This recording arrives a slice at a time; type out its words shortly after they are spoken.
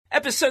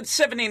Episode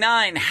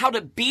 79, How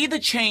to Be the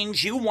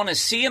Change You Want to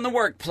See in the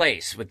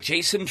Workplace with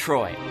Jason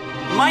Troy.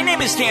 My name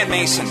is Dan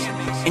Mason.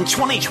 In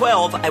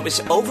 2012, I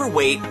was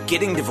overweight,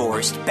 getting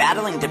divorced,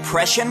 battling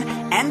depression,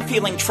 and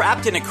feeling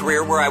trapped in a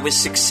career where I was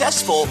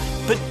successful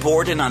but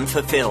bored and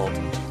unfulfilled.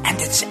 And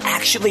it's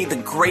actually the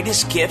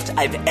greatest gift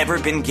I've ever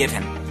been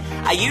given.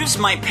 I used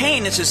my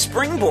pain as a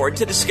springboard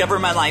to discover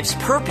my life's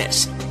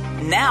purpose.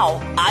 Now,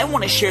 I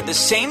want to share the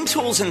same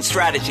tools and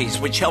strategies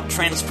which help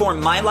transform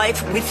my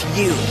life with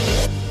you,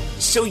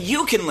 so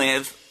you can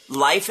live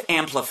Life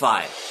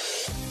Amplified.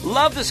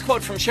 Love this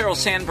quote from Sheryl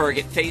Sandberg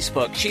at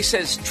Facebook. She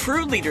says,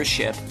 true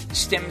leadership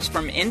stems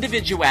from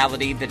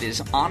individuality that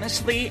is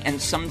honestly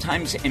and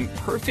sometimes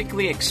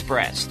imperfectly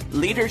expressed.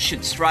 Leaders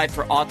should strive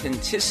for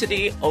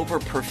authenticity over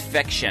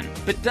perfection.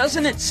 But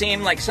doesn't it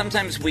seem like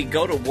sometimes we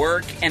go to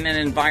work in an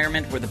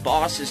environment where the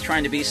boss is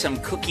trying to be some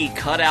cookie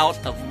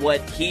cutout of what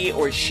he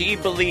or she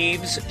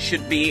believes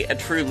should be a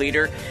true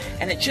leader,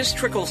 and it just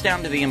trickles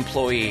down to the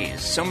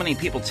employees? So many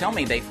people tell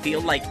me they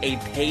feel like a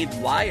paid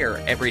liar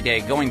every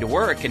day going to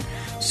work, and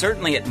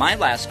certainly at my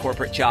last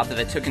corporate job that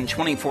I took in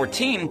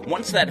 2014,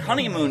 once that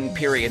honeymoon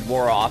period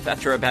wore off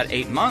after about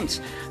 8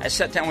 months, I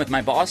sat down with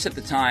my boss at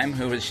the time,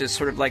 who was just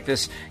sort of like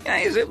this,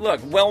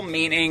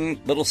 well-meaning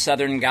little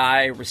Southern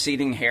guy,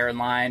 receding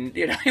hairline.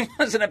 He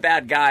wasn't a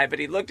bad guy, but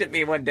he looked at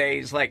me one day,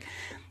 he's like,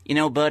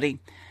 buddy,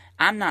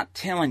 I'm not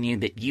telling you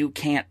that you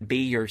can't be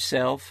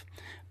yourself,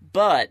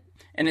 but...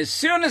 And as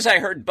soon as I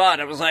heard but,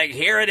 I was like,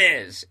 here it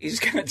is. He's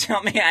going to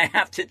tell me I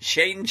have to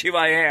change who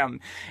I am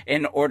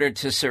in order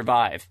to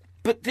survive.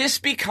 But this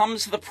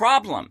becomes the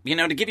problem.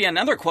 To give you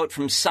another quote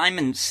from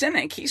Simon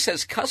Sinek, he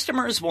says,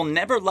 customers will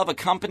never love a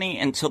company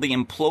until the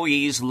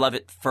employees love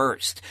it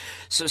first.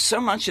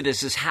 So much of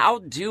this is, how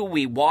do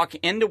we walk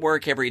into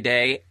work every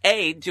day,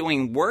 A,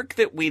 doing work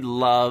that we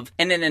love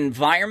in an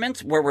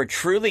environment where we're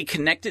truly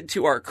connected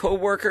to our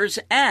coworkers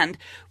and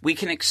we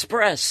can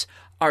express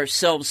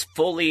ourselves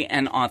fully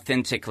and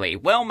authentically?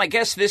 Well, my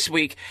guest this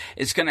week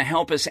is going to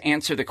help us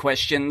answer the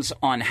questions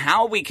on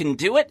how we can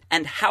do it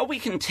and how we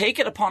can take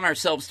it upon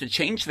ourselves to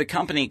change the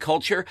company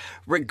culture,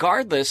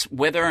 regardless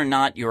whether or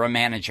not you're a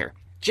manager.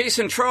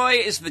 Jason Troy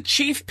is the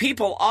Chief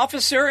People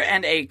Officer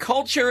and a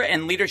culture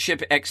and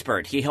leadership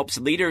expert. He helps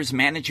leaders,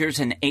 managers,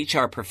 and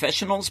HR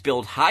professionals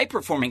build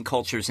high-performing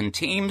cultures and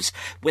teams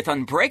with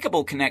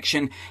unbreakable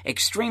connection,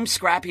 extreme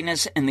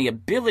scrappiness, and the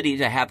ability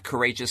to have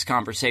courageous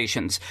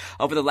conversations.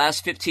 Over the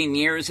last 15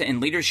 years in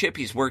leadership,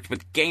 he's worked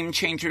with game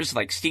changers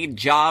like Steve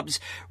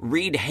Jobs,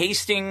 Reed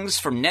Hastings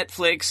from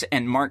Netflix,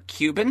 and Mark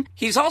Cuban.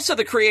 He's also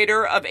the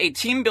creator of a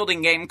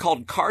team-building game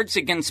called Cards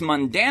Against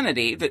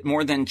Mundanity that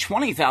more than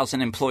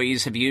 20,000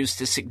 employees have used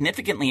to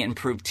significantly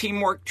improve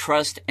teamwork,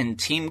 trust, and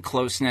team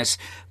closeness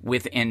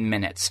within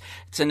minutes.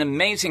 It's an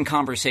amazing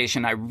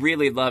conversation. I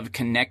really love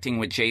connecting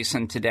with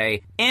Jason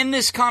today. In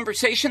this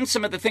conversation,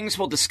 some of the things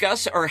we'll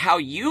discuss are how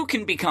you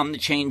can become the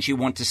change you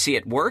want to see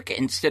at work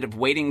instead of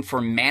waiting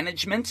for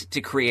management to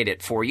create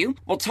it for you.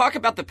 We'll talk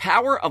about the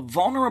power of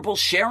vulnerable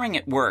sharing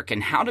at work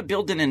and how to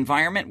build an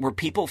environment where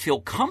people feel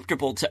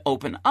comfortable to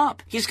open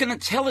up. He's going to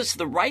tell us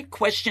the right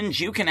questions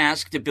you can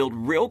ask to build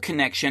real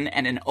connection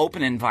and an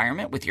open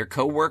environment with your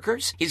co-workers.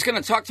 He's going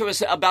to talk to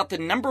us about the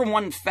number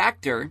one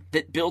factor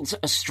that builds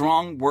a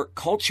strong work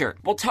culture.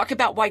 We'll talk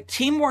about why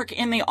teamwork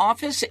in the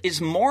office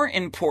is more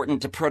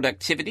important to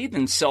productivity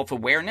than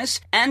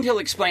self-awareness, and he'll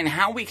explain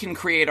how we can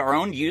create our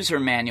own user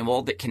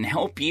manual that can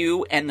help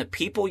you and the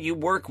people you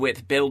work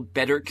with build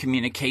better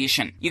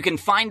communication. You can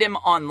find him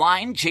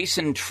online,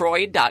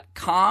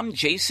 jasontroy.com,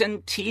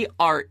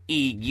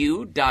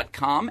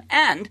 jasontreu.com,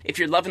 and if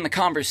you're loving the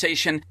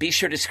conversation, be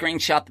sure to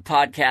screenshot the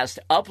podcast,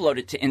 upload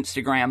it to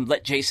Instagram,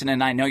 let Jason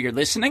and I know you're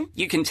listening.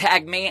 You can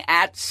tag me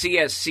at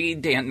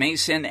CSC Dan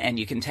Mason, and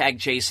you can tag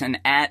Jason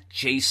at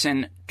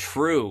Jason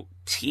True.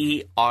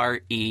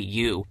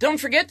 Treu. Don't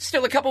forget,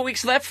 still a couple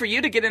weeks left for you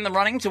to get in the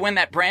running to win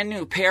that brand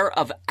new pair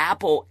of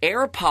Apple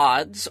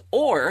AirPods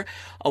or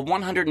a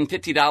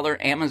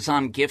 $150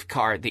 Amazon gift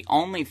card. The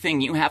only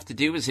thing you have to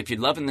do is, if you're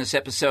loving this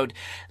episode,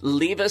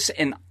 leave us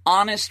an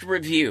honest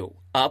review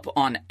up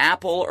on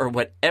Apple or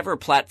whatever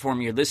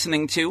platform you're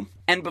listening to.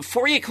 And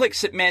before you click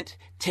submit,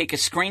 take a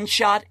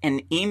screenshot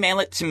and email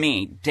it to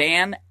me,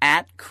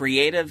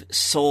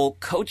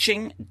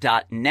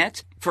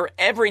 dan@creativesoulcoaching.net. For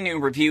every new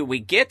review we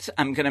get,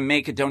 I'm going to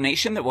make a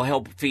donation that will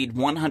help feed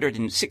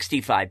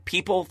 165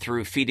 people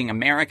through Feeding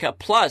America.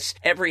 Plus,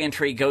 every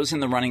entry goes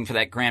in the running for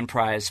that grand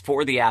prize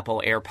for the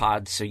Apple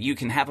AirPods, so you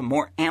can have a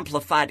more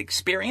amplified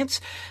experience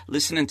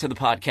listening to the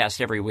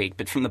podcast every week.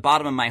 But from the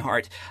bottom of my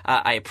heart,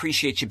 I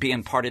appreciate you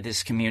being part of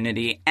this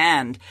community,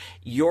 and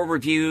your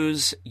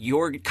reviews,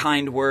 your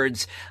kind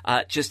words,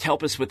 just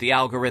help us with the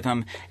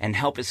algorithm and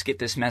help us get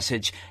this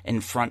message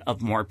in front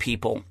of more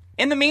people.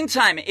 In the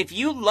meantime, if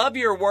you love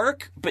your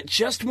work but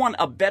just want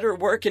a better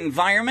work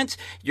environment,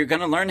 you're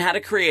going to learn how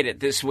to create it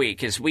this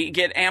week as we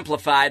get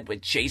amplified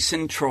with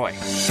Jason Troy.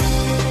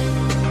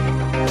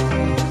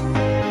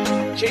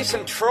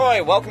 Jason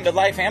Troy, welcome to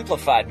Life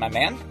Amplified, my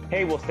man.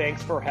 Hey, well,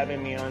 thanks for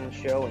having me on the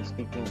show and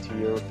speaking to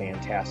your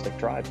fantastic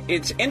tribe.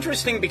 It's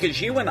interesting because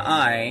you and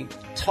I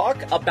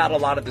talk about a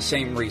lot of the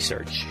same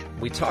research.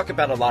 We talk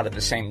about a lot of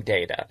the same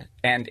data,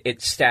 and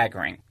it's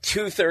staggering.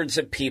 2/3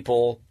 of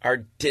people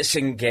are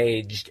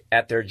disengaged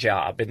at their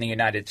job in the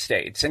United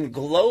States, and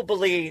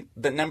globally,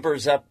 the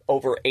number's up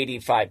over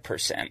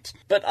 85%.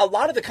 But a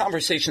lot of the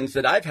conversations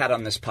that I've had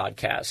on this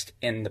podcast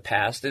in the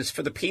past is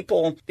for the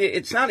people,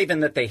 it's not even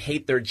that they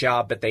hate their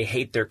job, but they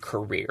hate their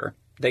career.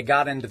 They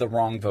got into the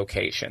wrong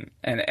vocation,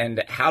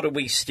 and how do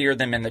we steer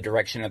them in the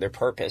direction of their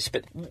purpose?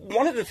 But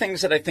one of the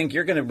things that I think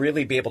you're going to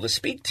really be able to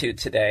speak to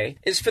today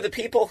is for the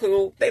people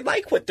who, they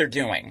like what they're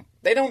doing.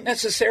 They don't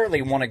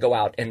necessarily want to go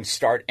out and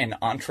start an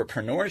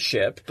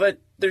entrepreneurship, but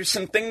there's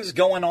some things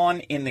going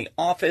on in the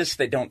office.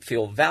 They don't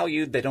feel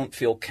valued. They don't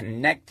feel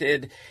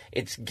connected.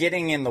 It's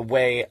getting in the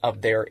way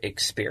of their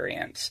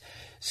experience.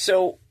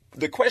 So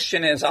the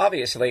question is,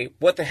 obviously,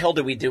 what the hell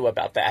do we do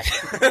about that?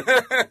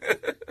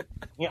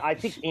 I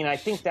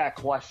think that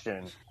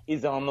question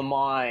is on the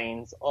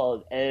minds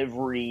of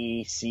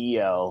every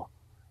CEO.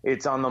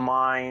 It's on the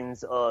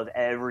minds of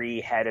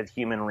every head of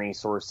human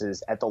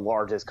resources at the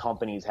largest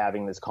companies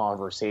having this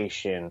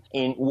conversation.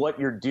 And what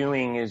you're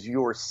doing is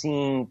you're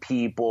seeing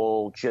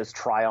people just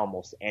try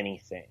almost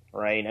anything,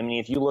 right? I mean,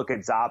 if you look at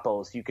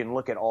Zappos, you can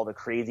look at all the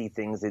crazy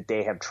things that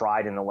they have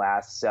tried in the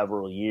last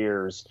several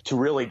years to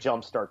really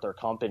jumpstart their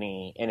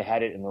company and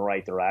head it in the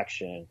right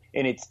direction.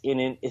 And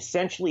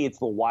essentially it's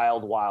the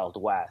wild,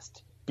 wild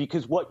west.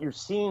 Because what you're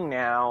seeing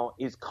now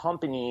is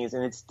companies,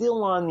 and it's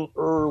still on the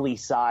early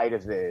side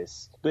of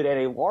this, but at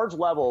a large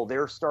level,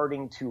 they're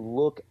starting to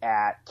look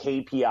at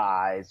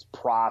KPIs,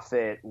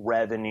 profit,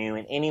 revenue,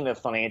 and any of the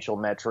financial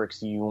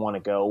metrics you want to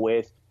go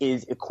with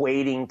is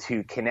equating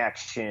to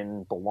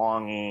connection,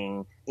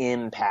 belonging,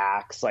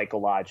 impact,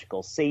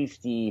 psychological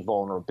safety,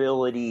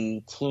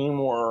 vulnerability,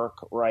 teamwork,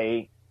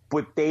 right?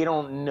 But they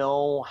don't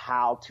know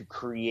how to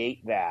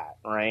create that,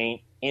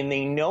 right? And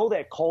they know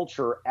that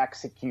culture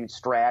executes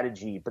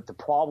strategy, but the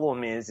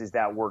problem is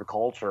that word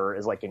culture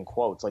is like in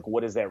quotes, like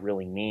what does that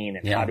really mean?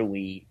 And how do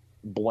we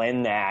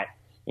blend that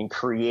and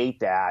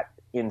create that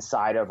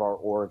inside of our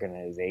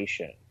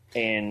organization?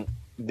 And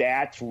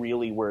that's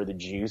really where the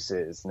juice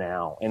is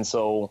now. And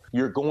so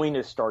you're going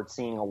to start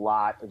seeing a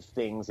lot of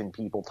things and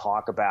people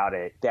talk about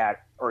it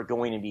that are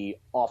going to be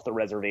off the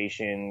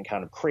reservation,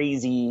 kind of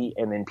crazy,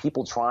 and then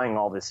people trying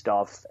all this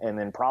stuff. And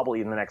then probably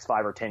in the next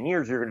 5 or 10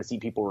 years, you're going to see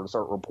people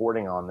start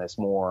reporting on this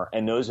more.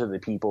 And those are the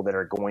people that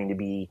are going to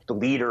be the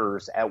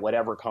leaders at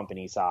whatever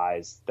company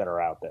size that are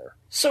out there.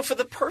 So for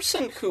the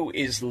person who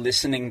is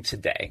listening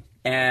today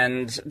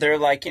and they're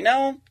like,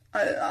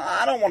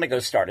 I don't want to go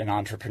start an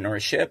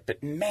entrepreneurship,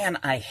 but man,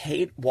 I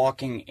hate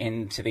walking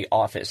into the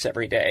office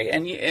every day.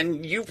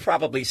 And you've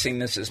probably seen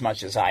this as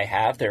much as I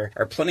have. There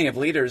are plenty of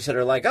leaders that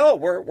are like, oh,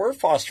 we're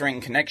fostering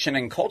connection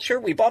and culture.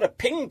 We bought a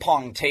ping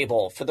pong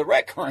table for the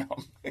rec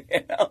room,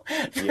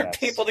 for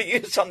people to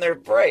use on their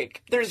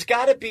break. There's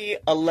got to be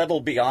a level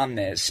beyond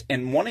this.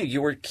 And one of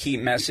your key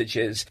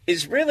messages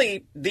is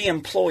really the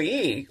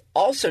employee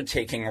also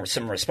taking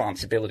some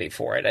responsibility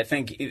for it. I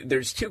think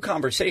there's two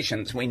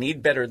conversations. We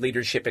need better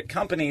leadership at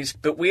companies,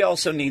 but we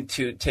also need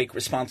to take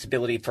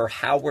responsibility for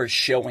how we're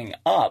showing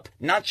up,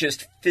 not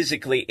just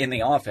physically in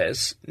the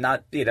office,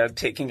 not,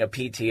 taking a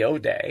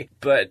PTO day,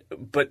 but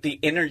the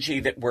energy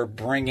that we're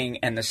bringing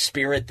and the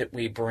spirit that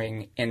we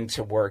bring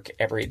into work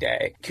every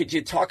day. Could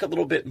you talk a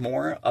little bit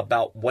more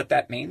about what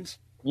that means?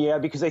 Yeah,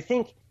 because I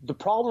think the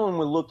problem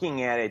with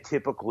looking at it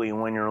typically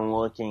when you're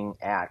looking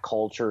at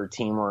culture,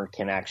 teamwork,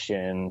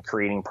 connection,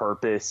 creating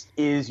purpose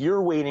is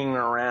you're waiting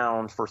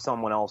around for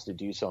someone else to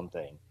do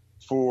something,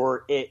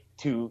 for it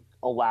to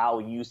allow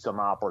you some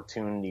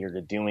opportunity or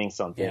to doing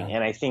something. Yeah.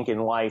 And I think in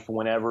life,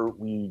 whenever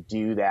we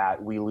do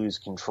that, we lose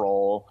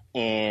control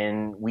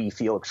and we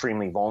feel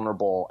extremely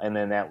vulnerable. And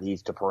then that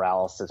leads to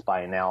paralysis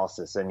by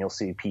analysis. And you'll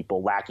see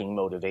people lacking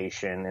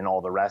motivation and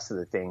all the rest of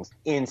the things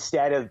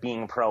instead of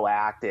being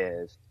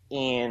proactive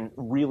and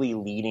really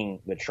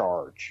leading the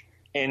charge.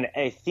 And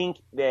I think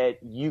that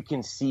you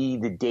can see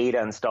the data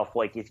and stuff.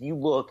 Like if you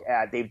look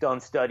at, they've done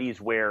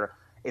studies where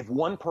if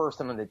one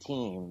person on the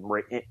team,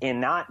 and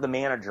not the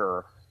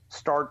manager,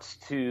 starts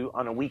to,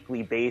 on a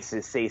weekly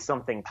basis, say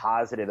something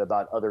positive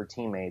about other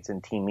teammates in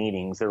team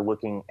meetings, they're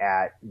looking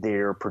at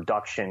their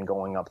production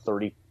going up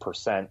 30%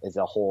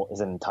 as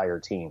an entire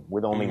team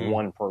with only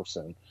one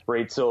person,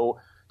 right? So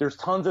there's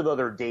tons of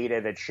other data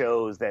that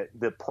shows that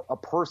a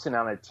person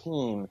on a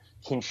team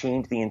can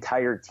change the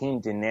entire team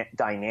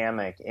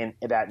dynamic and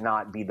that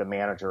not be the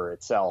manager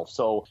itself.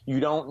 So you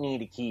don't need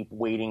to keep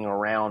waiting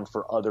around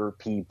for other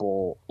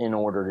people in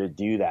order to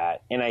do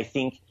that. And I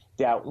think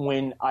that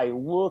when I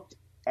looked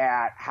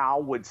at how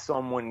would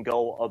someone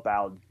go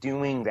about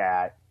doing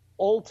that,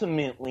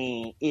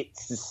 ultimately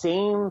it's the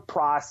same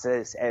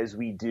process as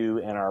we do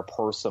in our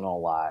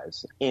personal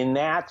lives. And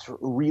that's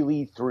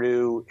really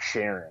through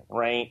sharing,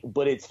 right?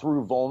 But it's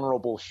through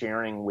vulnerable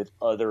sharing with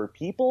other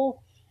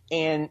people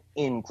and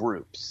in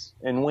groups.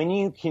 And when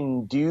you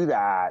can do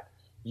that,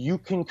 you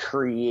can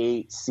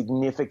create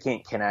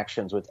significant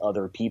connections with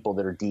other people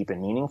that are deep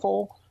and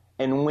meaningful.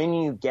 And when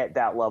you get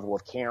that level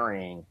of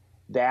caring,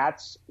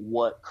 that's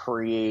what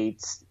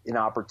creates an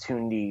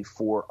opportunity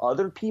for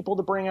other people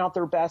to bring out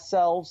their best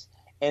selves.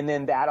 And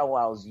then that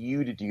allows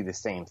you to do the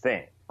same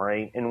thing,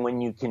 right? And when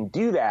you can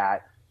do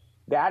that,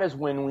 that is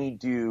when we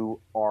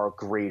do our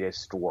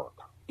greatest work.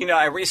 You know,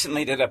 I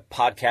recently did a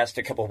podcast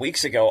a couple of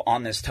weeks ago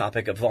on this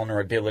topic of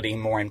vulnerability,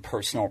 more in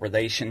personal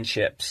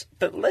relationships.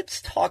 But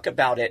let's talk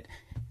about it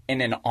in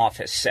an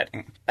office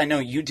setting. I know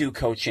you do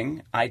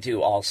coaching. I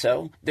do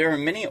also. There are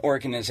many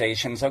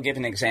organizations. I'll give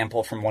an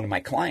example from one of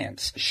my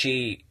clients.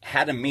 She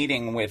had a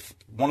meeting with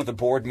one of the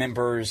board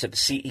members of the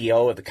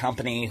CEO of the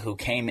company who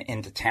came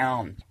into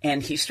town.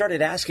 And he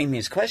started asking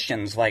these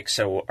questions like,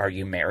 so are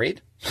you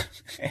married?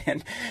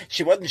 And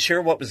she wasn't sure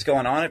what was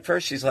going on at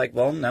first. She's like,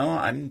 well, no,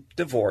 I'm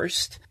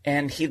divorced.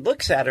 And he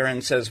looks at her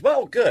and says,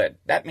 well, good.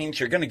 That means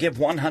you're going to give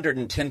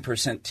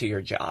 110% to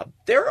your job.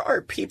 There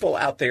are people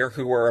out there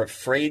who are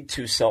afraid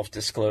to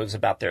self-disclose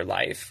about their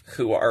life,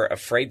 who are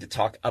afraid to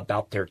talk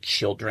about their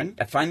children.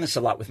 I find this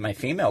a lot with my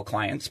female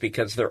clients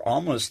because they're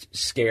almost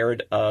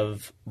scared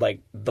of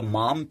like the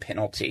mom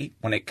penalty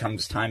when it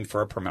comes time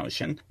for a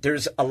promotion.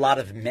 There's a lot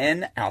of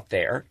men out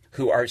there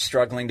who are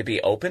struggling to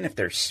be open if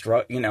they're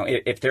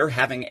if they're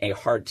having a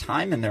hard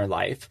time in their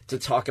life to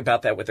talk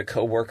about that with a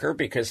coworker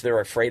because they're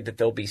afraid that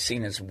they'll be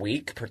seen as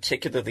weak,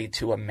 particularly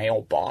to a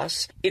male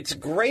boss. It's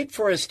great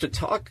for us to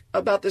talk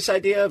about this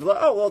idea of, oh,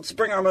 well, let's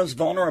bring our most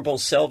vulnerable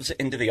selves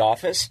into the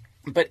office.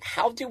 But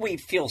how do we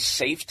feel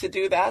safe to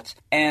do that?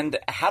 And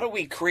how do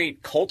we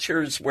create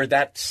cultures where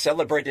that's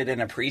celebrated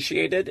and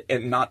appreciated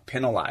and not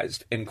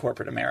penalized in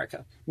corporate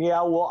America?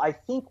 Yeah, well, I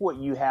think what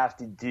you have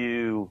to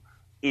do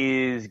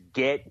is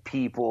get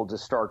people to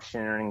start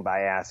sharing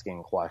by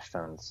asking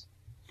questions,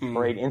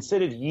 right?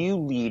 Instead of you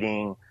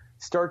leading,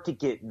 start to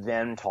get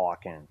them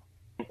talking.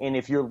 And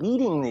if you're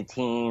leading the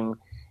team,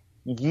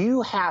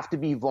 you have to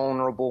be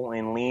vulnerable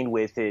and lean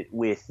with it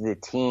with the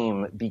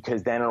team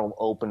because then it'll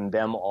open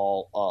them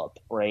all up,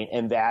 right?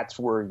 And that's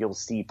where you'll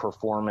see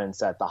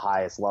performance at the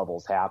highest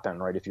levels happen,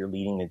 right? If you're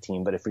leading the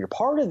team. But if you're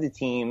part of the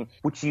team,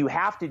 what you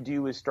have to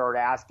do is start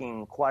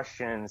asking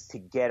questions to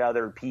get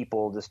other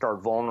people to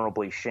start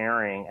vulnerably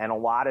sharing. And a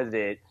lot of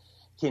it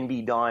can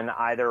be done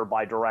either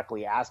by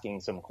directly asking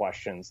some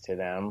questions to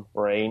them,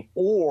 right?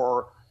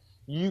 Or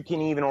you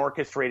can even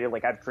orchestrate it,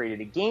 like I've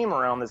created a game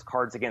around this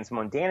Cards Against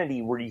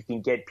Mundanity where you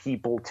can get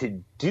people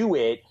to do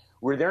it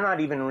where they're not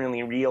even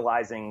really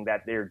realizing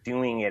that they're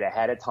doing it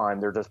ahead of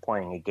time. They're just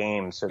playing a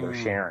game, so they're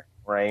sharing,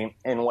 right?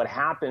 And what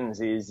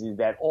happens is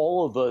that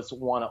all of us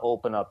want to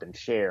open up and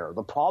share.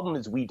 The problem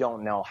is we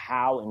don't know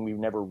how, and we've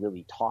never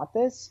really taught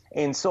this.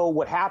 And so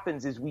what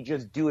happens is we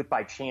just do it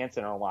by chance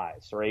in our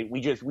lives, right?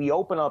 We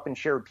open up and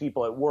share with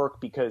people at work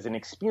because an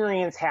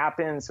experience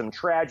happens, some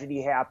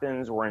tragedy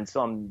happens, we're in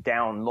some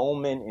down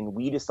moment and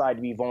we decide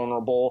to be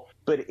vulnerable,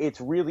 but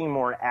it's really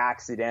more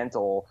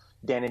accidental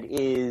than it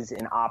is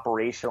an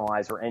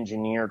operationalized or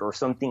engineered or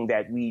something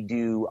that we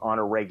do on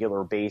a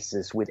regular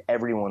basis with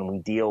everyone we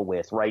deal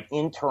with, right?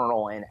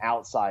 Internal and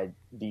outside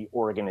the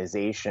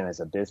organization as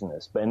a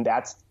business. And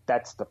that's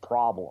the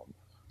problem.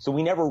 So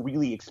we never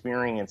really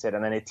experience it.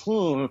 And then a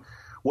team,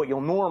 what you'll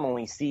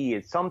normally see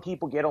is some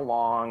people get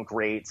along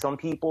great, some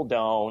people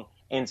don't.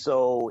 And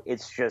so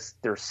it's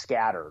just they're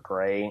scattered,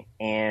 right?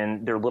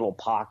 And they're little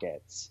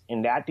pockets.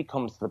 And that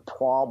becomes the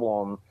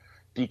problem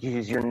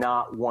because you're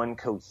not one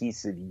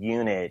cohesive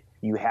unit.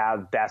 You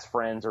have best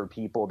friends or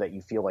people that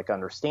you feel like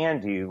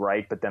understand you,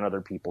 right? But then other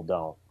people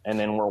don't. And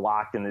then we're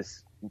locked in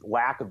this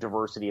lack of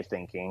diversity of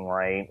thinking,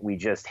 right? We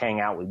just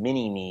hang out with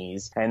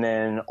mini-me's, and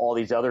then all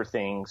these other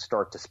things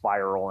start to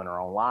spiral in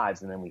our own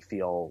lives, and then we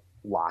feel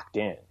locked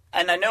in.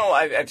 And I know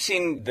I've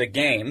seen the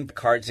game,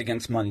 Cards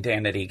Against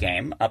Mundanity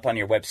game, up on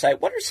your website.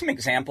 What are some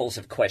examples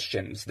of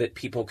questions that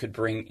people could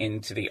bring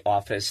into the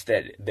office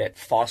that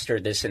foster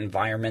this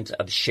environment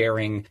of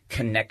sharing,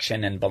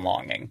 connection, and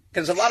belonging?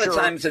 Because a lot of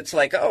times it's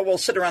like, oh, we'll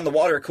sit around the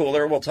water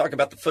cooler, we'll talk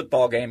about the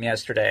football game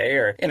yesterday,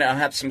 or,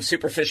 have some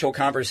superficial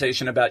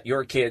conversation about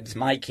your kids,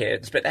 my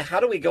kids. But how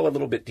do we go a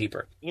little bit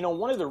deeper?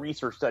 One of the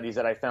research studies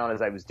that I found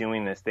as I was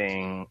doing this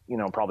thing,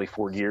 probably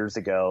 4 years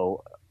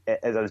ago,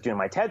 as I was doing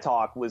my TED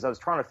Talk, was I was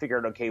trying to figure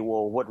out, okay,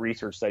 well, what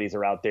research studies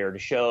are out there to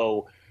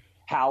show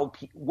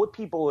what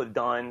people have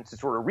done to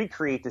sort of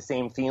recreate the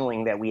same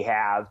feeling that we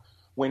have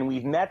when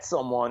we've met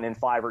someone in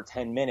 5 or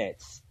 10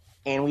 minutes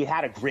and we've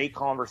had a great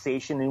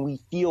conversation and we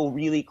feel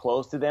really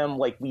close to them,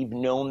 like we've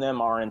known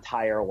them our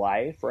entire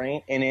life,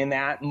 right? And in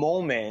that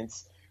moment,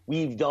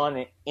 we've done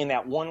it in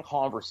that one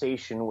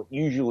conversation, what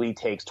usually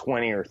takes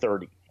 20 or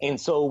 30. And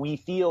so we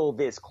feel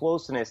this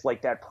closeness,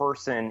 like that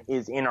person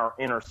is in our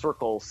inner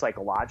circle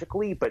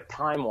psychologically, but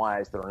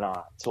time-wise, they're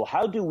not. So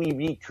how do we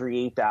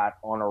recreate that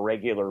on a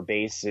regular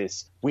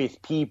basis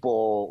with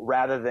people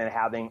rather than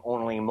having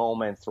only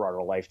moments throughout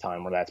our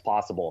lifetime where that's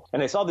possible?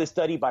 And I saw this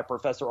study by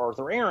Professor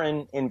Arthur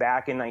Aaron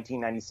back in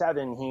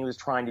 1997. He was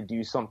trying to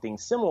do something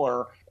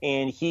similar,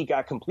 and he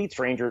got complete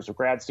strangers or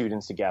grad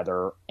students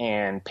together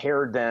and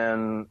paired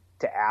them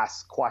to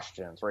ask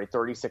questions, right?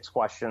 36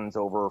 questions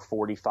over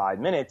 45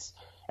 minutes,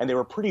 and they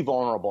were pretty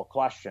vulnerable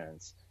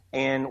questions.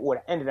 And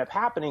what ended up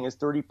happening is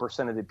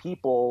 30% of the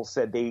people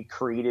said they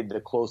created the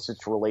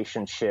closest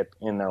relationship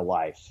in their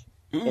life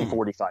in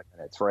 45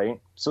 minutes, right?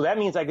 So that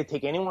means I could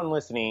take anyone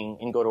listening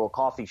and go to a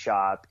coffee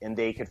shop and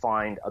they could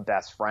find a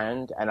best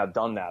friend. And I've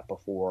done that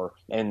before,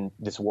 and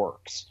this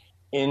works.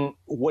 And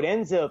what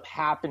ends up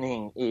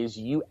happening is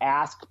you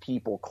ask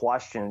people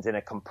questions in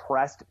a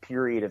compressed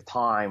period of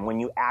time when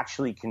you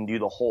actually can do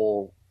the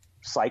whole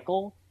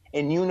cycle.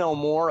 And you know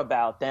more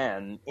about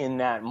them in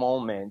that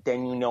moment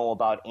than you know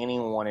about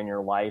anyone in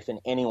your life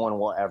and anyone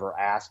will ever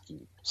ask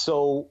you.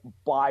 So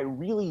by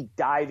really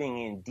diving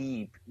in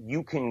deep,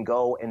 you can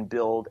go and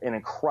build an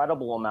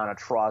incredible amount of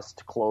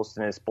trust,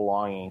 closeness,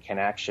 belonging, and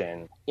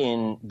connection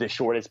in the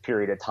shortest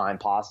period of time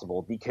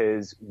possible,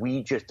 because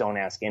we just don't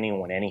ask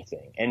anyone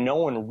anything. And no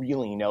one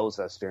really knows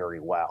us very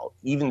well.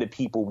 Even the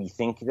people we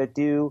think that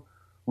do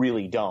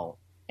really don't.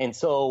 And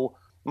so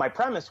my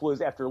premise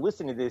was, after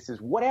listening to this, is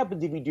what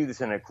happens if we do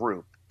this in a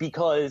group?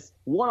 Because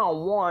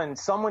one-on-one,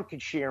 someone could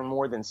share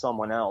more than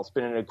someone else.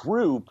 But in a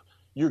group,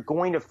 you're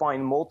going to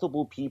find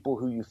multiple people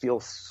who you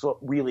feel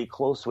really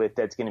close with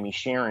that's going to be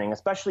sharing,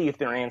 especially if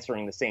they're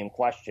answering the same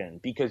question,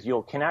 because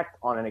you'll connect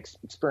on an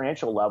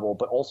experiential level,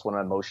 but also on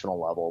an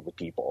emotional level with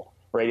people,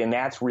 right? And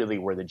that's really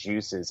where the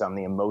juice is, on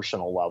the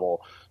emotional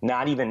level,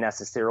 not even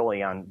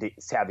necessarily on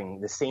having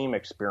the same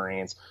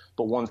experience,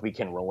 but ones we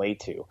can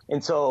relate to.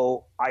 And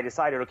so I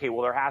decided, okay,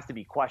 well, there has to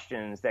be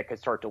questions that could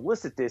start to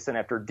elicit this. And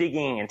after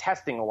digging and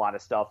testing a lot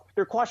of stuff,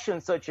 there are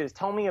questions such as,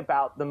 tell me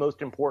about the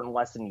most important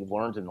lesson you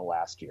learned in the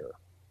last year,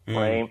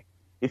 right?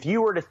 If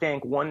you were to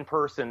thank one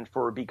person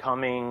for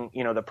becoming,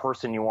 the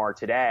person you are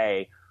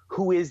today,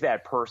 who is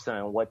that person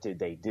and what did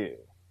they do?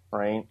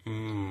 Right?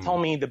 Tell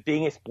me the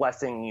biggest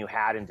blessing you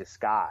had in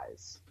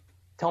disguise.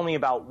 Tell me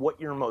about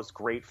what you're most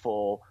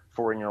grateful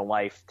for in your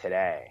life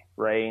today,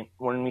 right?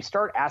 When we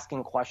start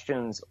asking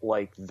questions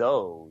like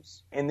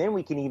those, and then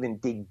we can even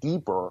dig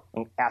deeper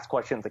and ask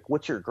questions like,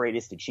 what's your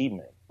greatest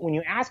achievement? When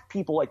you ask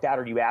people like that,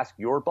 or you ask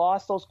your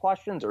boss those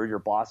questions, or your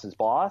boss's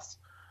boss,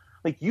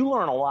 like, you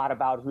learn a lot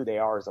about who they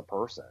are as a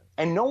person.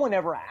 And no one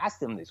ever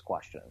asked them these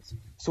questions.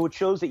 So it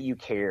shows that you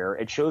care.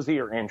 It shows that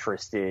you're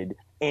interested.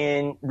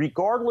 And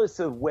regardless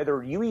of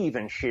whether you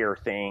even share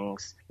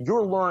things,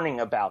 you're learning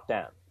about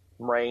them,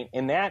 right?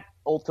 And that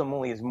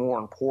ultimately is more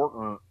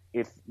important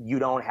if you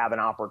don't have an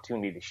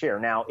opportunity to share.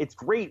 Now, it's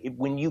great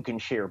when you can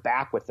share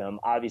back with them.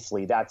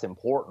 Obviously, that's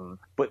important.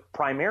 But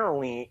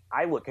primarily,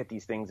 I look at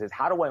these things as,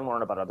 how do I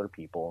learn about other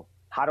people?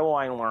 How do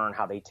I learn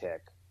how they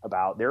tick,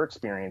 about their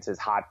experiences,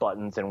 hot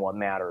buttons, and what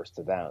matters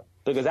to them?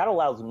 Because that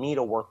allows me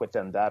to work with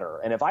them better.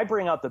 And if I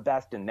bring out the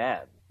best in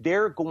them,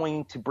 they're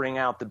going to bring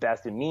out the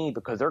best in me,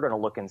 because they're going to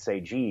look and say,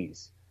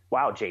 geez,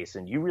 wow,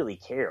 Jason, you really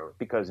care,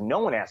 because no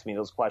one asked me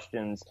those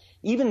questions.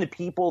 Even the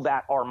people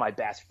that are my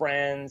best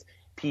friends,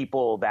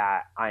 people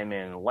that I'm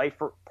in life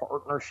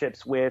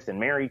partnerships with and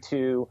married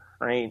to,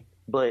 right?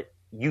 But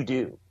you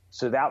do.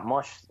 So that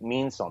must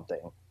mean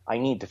something. I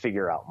need to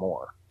figure out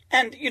more.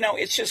 And,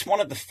 it's just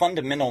one of the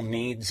fundamental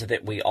needs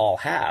that we all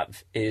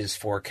have is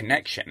for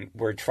connection.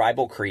 We're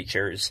tribal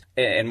creatures.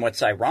 And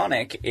what's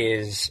ironic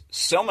is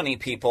so many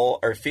people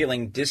are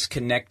feeling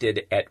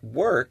disconnected at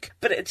work,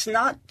 but it's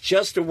not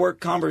just a work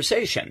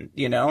conversation.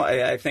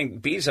 I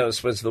think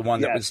Bezos was the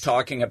one that was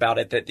talking about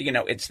it, that,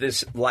 it's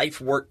this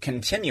life-work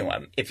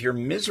continuum. If you're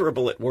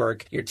miserable at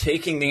work, you're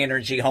taking the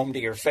energy home to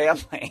your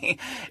family.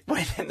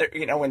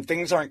 When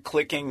things aren't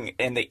clicking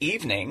in the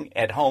evening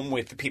at home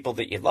with the people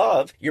that you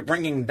love, you're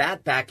bringing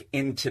that back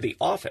into the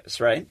office,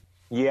 right?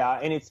 Yeah,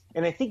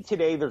 and I think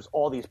today there's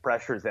all these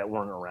pressures that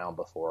weren't around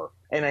before.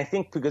 And I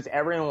think because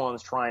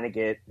everyone's trying to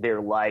get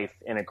their life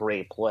in a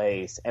great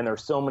place, and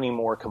there's so many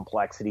more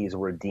complexities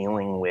we're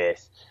dealing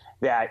with,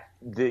 that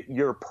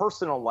your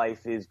personal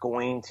life is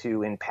going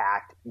to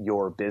impact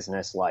your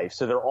business life.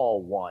 So they're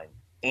all one.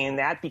 And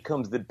that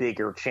becomes the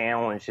bigger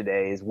challenge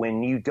today, is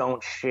when you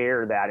don't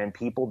share that and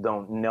people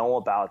don't know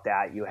about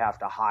that, you have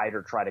to hide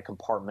or try to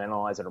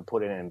compartmentalize it or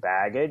put it in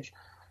baggage.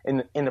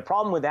 And the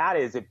problem with that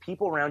is, if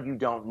people around you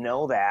don't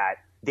know that,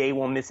 they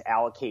will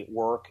misallocate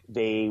work.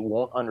 They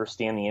won't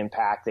understand the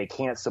impact. They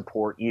can't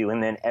support you.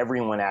 And then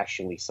everyone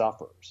actually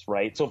suffers,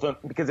 right? So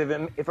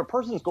if a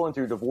person's going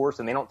through divorce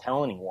and they don't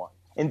tell anyone,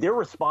 and they're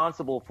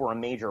responsible for a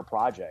major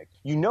project,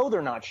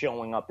 they're not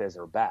showing up as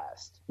their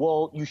best.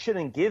 Well, you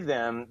shouldn't give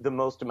them the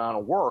most amount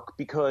of work,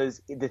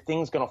 because the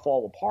thing's going to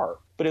fall apart.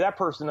 But if that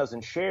person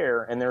doesn't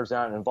share and there's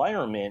an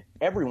environment,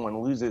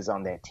 everyone loses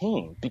on that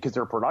team, because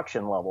their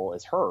production level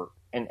is hurt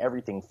and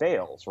everything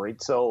fails, right?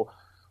 So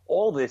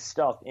all this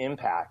stuff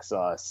impacts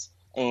us,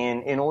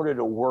 and in order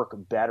to work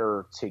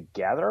better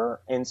together.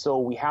 And so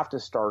we have to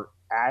start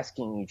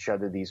asking each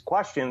other these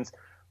questions,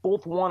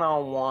 both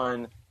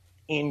one-on-one,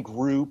 in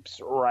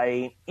groups,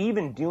 right?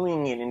 Even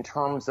doing it in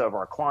terms of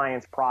our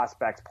clients,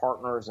 prospects,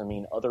 partners,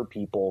 other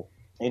people,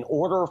 in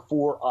order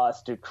for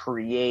us to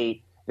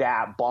create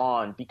that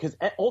bond, because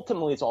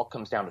ultimately it all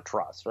comes down to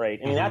trust, right?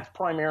 I mean, that's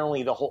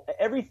primarily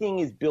everything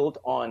is built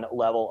on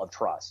level of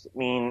trust. I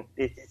mean,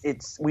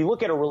 we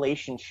look at a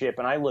relationship,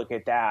 and I look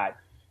at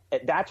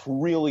that's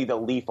really the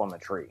leaf on the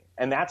tree.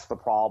 And that's the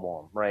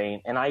problem,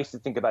 right? And I used to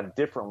think about it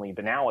differently,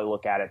 but now I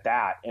look at it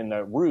and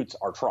the roots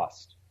are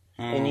trust.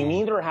 And you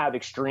either have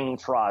extreme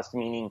trust,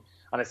 meaning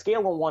on a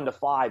scale of 1 to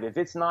 5, if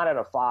it's not at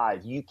a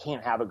 5, you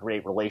can't have a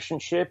great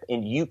relationship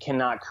and you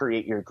cannot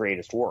create your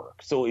greatest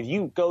work. So if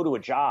you go to a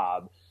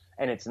job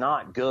and it's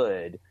not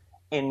good,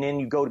 and then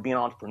you go to be an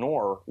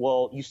entrepreneur,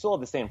 well, you still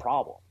have the same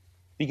problem,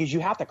 because you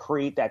have to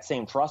create that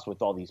same trust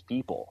with all these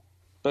people.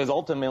 Because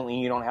ultimately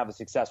you don't have a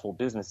successful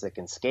business that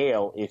can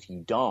scale if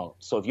you don't.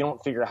 So if you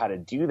don't figure out how to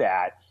do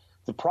that,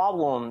 the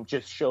problem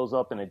just shows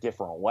up in a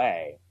different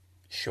way.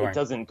 Sure. It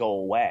doesn't go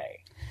away.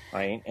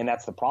 Right. And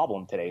that's the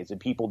problem today, is that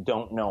people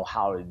don't know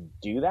how to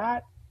do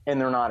that, and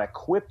they're not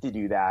equipped to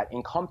do that.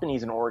 And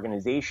companies and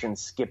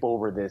organizations skip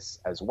over this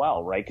as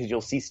well. Right. Because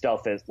you'll see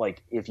stuff as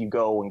like, if you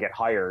go and get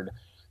hired,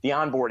 the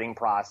onboarding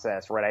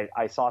process. Right.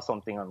 I saw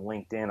something on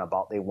LinkedIn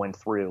about they went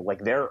through like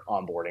their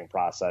onboarding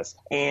process,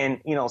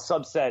 and,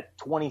 subset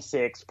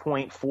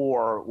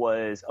 26.4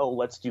 was,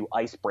 let's do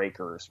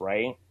icebreakers.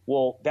 Right.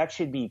 Well, that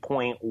should be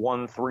point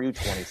 1 through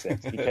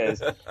 26,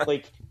 because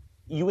like,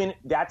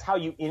 that's how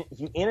you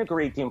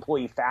integrate the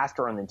employee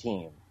faster on the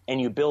team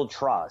and you build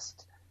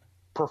trust.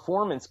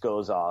 Performance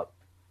goes up,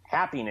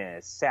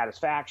 happiness,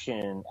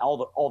 satisfaction,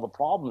 all the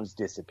problems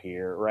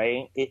disappear,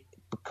 right?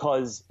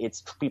 Because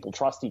it's people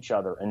trust each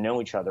other and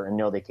know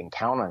they can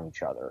count on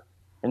each other.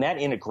 And that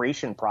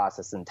integration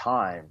process in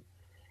time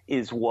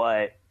is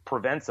what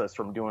prevents us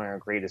from doing our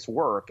greatest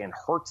work and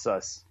hurts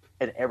us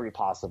in every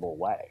possible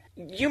way.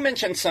 You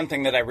mentioned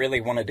something that I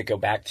really wanted to go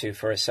back to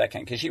for a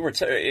second, because you were,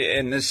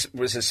 and this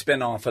was a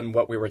spinoff on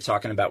what we were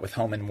talking about with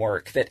home and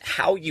work, that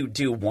how you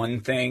do one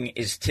thing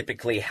is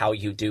typically how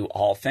you do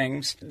all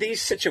things. These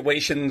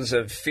situations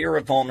of fear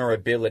of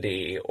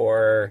vulnerability,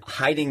 or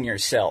hiding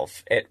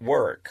yourself at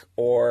work,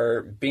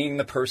 or being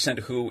the person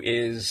who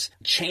is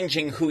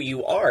changing who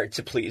you are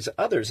to please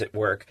others at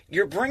work,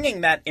 you're bringing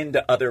that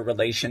into other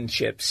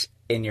relationships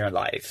in your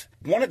life.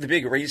 One of the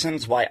big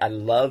reasons why I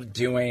love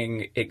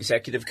doing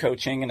executive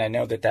coaching, and I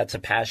know that that's a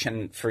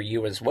passion for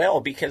you as well,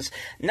 because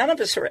none of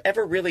us are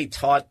ever really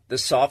taught the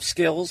soft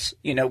skills.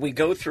 We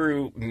go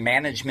through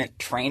management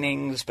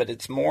trainings, but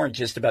it's more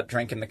just about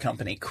drinking the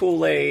company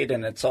Kool-Aid,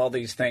 and it's all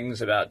these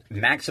things about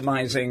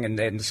maximizing and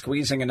then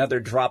squeezing another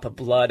drop of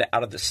blood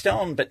out of the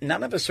stone, but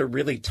none of us are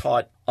really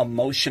taught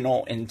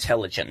emotional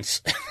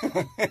intelligence in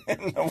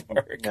the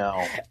work.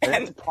 No, and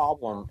that's a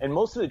problem. And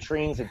most of the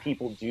trainings that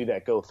people do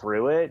that go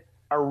through it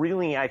are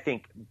really, I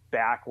think,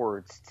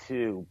 backwards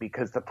too,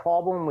 because the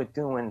problem with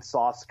doing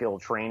soft skill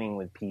training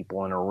with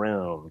people in a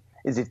room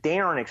is if they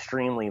aren't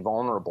extremely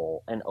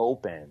vulnerable and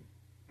open,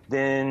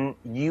 then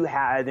you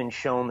haven't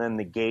shown them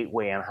the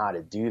gateway on how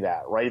to do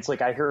that, right? It's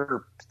like I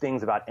heard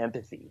things about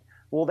empathy.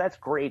 Well, that's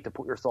great to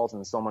put yourselves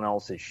in someone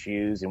else's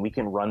shoes, and we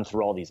can run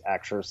through all these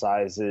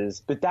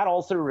exercises, but that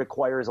also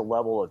requires a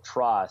level of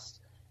trust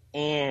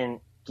and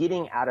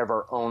getting out of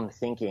our own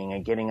thinking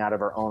and getting out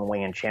of our own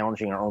way and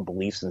challenging our own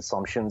beliefs and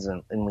assumptions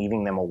and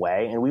leaving them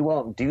away. And we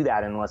won't do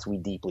that unless we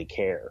deeply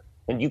care.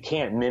 And you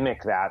can't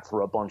mimic that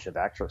through a bunch of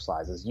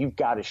exercises. You've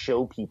got to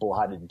show people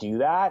how to do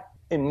that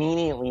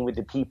immediately with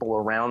the people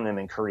around them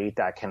and create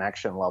that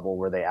connection level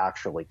where they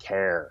actually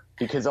care.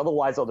 Because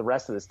otherwise, all the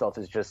rest of this stuff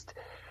is just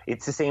 –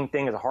 it's the same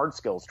thing as a hard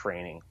skills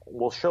training.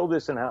 We'll show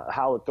this and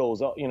how it goes,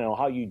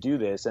 how you do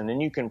this, and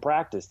then you can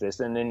practice this,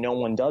 and then no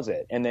one does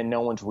it, and then no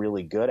one's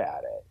really good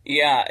at it.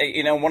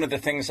 Yeah, one of the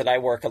things that I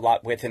work a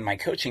lot with in my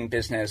coaching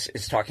business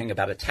is talking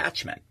about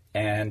attachment.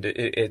 And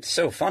it's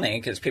so funny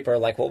because people are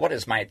like, well, what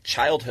does my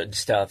childhood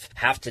stuff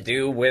have to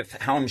do with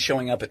how I'm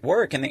showing up at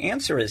work? And the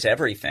answer is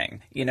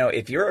everything.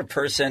 If you're a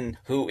person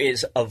who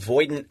is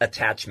avoidant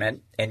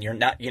attachment and you're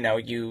not,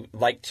 you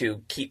like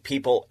to keep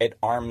people at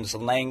arm's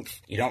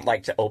length, you don't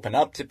like to open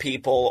up to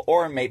people,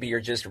 or maybe you're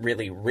just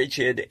really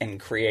rigid and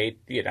create,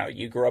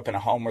 you grew up in a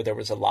home where there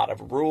was a lot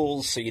of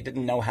rules, so you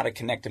didn't know how to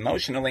connect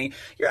emotionally,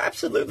 you're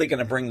absolutely going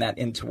to bring that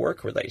into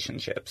work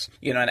relationships.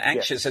 An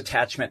anxious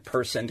attachment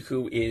person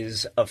who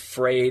is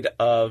afraid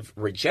of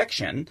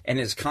rejection and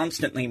is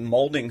constantly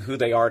molding who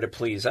they are to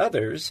please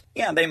others,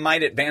 they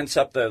might advance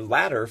up the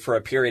ladder for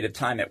a period of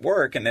time at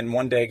work and then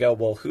one day go,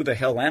 well, who the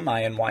hell am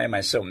I and why am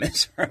I so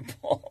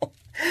miserable?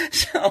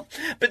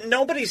 But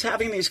nobody's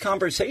having these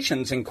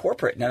conversations in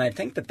corporate. And I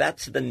think that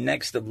that's the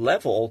next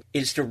level,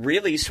 is to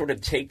really sort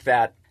of take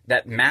that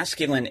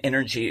masculine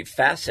energy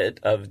facet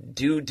of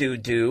do,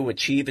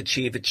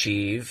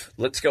 achieve,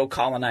 let's go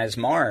colonize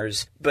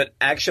Mars, but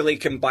actually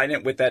combine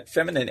it with that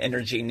feminine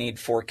energy need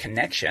for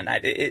connection.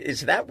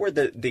 Is that where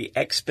the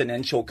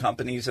exponential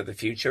companies of the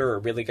future are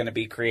really going to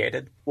be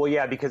created? Well,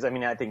 yeah, because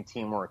I think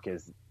teamwork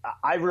is,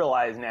 I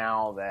realize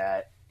now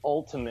that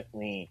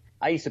ultimately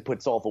I used to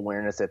put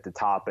self-awareness at the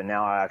top, and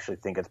now I actually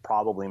think it's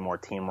probably more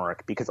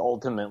teamwork, because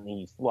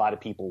ultimately a lot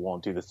of people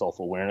won't do the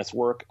self-awareness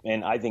work.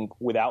 And I think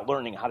without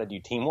learning how to do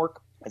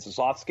teamwork as a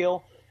soft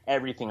skill,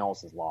 everything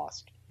else is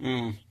lost.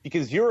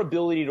 Because your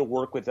ability to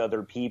work with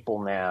other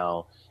people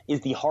now is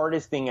the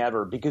hardest thing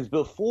ever. Because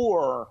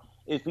before,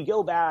 if we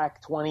go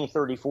back 20,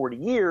 30, 40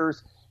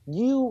 years,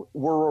 you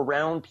were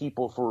around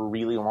people for a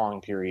really long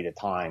period of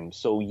time.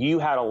 So you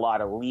had a lot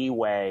of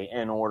leeway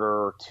in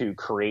order to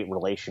create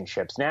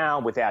relationships. Now,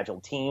 with agile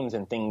teams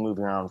and things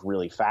moving around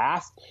really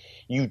fast,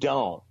 you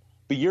don't.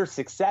 But your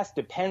success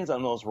depends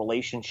on those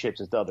relationships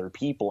with other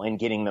people and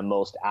getting the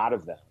most out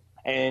of them.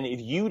 And if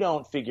you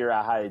don't figure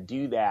out how to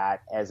do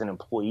that as an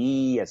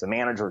employee, as a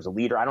manager, as a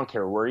leader, I don't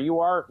care where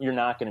you are, you're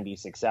not going to be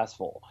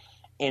successful.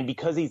 And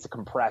because these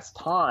compressed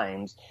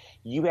times,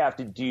 you have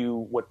to do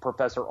what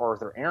Professor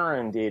Arthur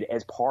Aaron did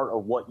as part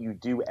of what you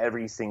do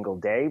every single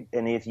day.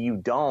 And if you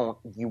don't,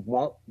 you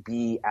won't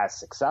be as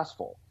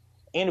successful.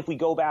 And if we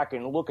go back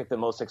and look at the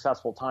most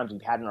successful times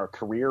we've had in our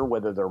career,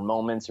 whether they're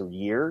moments or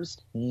years,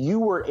 you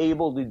were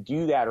able to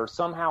do that, or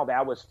somehow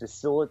that was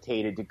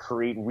facilitated to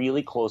create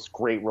really close,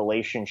 great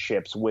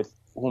relationships with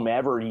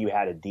whomever you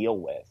had to deal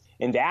with.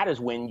 And that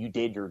is when you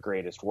did your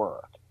greatest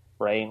work,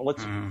 right?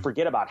 Let's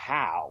forget about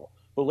how,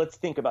 but let's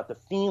think about the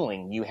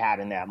feeling you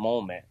had in that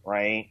moment,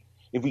 right?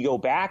 If we go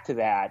back to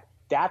that,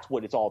 that's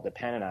what it's all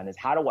dependent on, is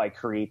how do I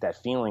create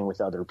that feeling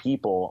with other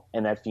people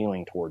and that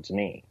feeling towards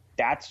me?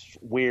 That's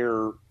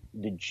where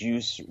the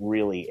juice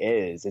really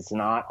is. It's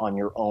not on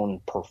your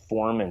own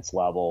performance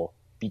level,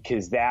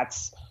 because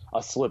that's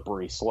a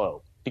slippery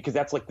slope. Because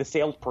that's like the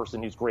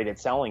salesperson who's great at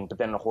selling, but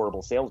then a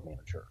horrible sales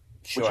manager,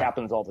 which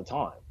happens all the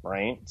time,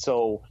 right?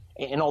 So,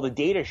 and all the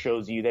data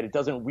shows you that it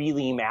doesn't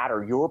really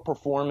matter. Your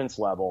performance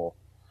level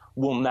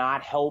will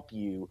not help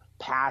you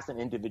pass an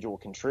individual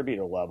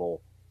contributor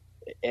level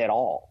at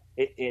all.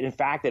 In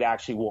fact, it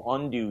actually will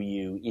undo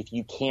you if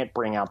you can't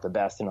bring out the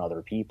best in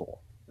other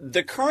people.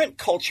 The current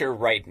culture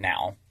right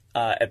now,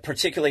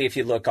 particularly if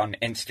you look on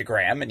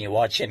Instagram and you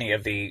watch any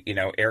of the,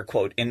 air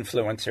quote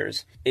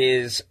influencers,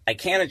 is I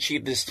can't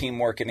achieve this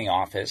teamwork in the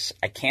office.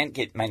 I can't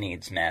get my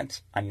needs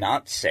met. I'm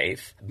not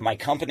safe. My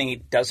company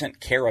doesn't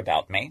care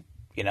about me.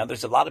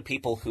 There's a lot of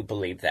people who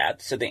believe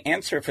that. So the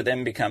answer for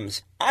them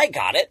becomes, I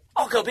got it.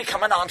 I'll go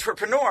become an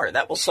entrepreneur.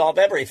 That will solve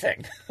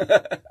everything.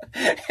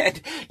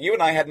 And you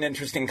and I had an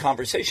interesting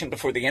conversation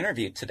before the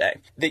interview today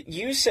that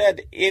you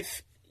said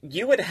if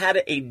you had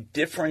had a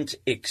different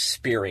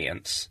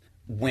experience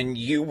when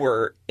you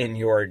were in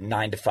your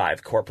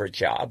 9-to-5 corporate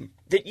job,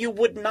 that you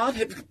would not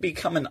have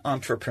become an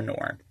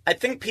entrepreneur. I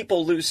think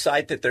people lose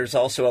sight that there's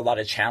also a lot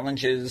of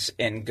challenges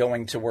in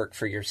going to work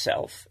for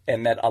yourself,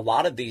 and that a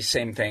lot of these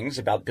same things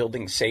about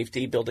building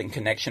safety, building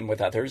connection with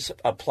others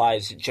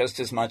applies just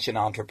as much in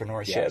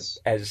entrepreneurship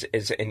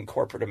as in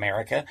corporate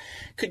America.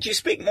 Could you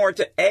speak more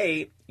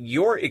to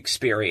your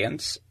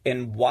experience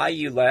and why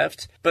you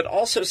left, but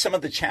also some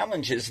of the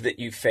challenges that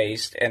you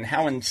faced and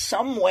how in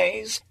some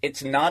ways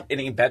it's not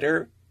any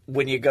better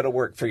when you go to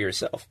work for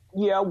yourself?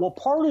 Yeah, well,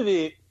 part of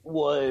it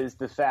was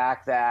the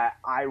fact that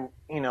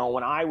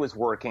when I was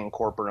working in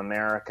corporate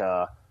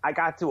America, I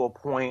got to a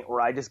point where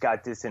I just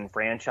got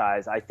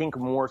disenfranchised. I think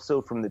more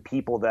so from the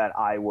people that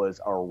I was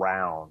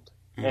around.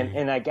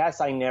 And I guess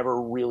I never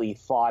really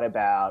thought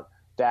about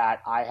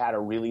that I had to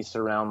really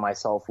surround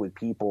myself with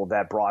people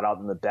that brought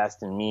out the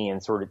best in me,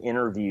 and sort of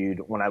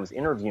when I was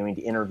interviewing,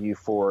 to interview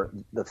for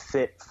the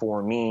fit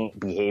for me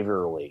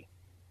behaviorally,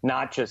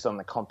 not just on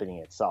the company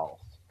itself.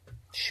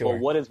 Sure. Well,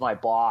 what is my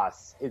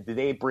boss? Do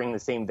they bring the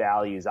same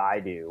values I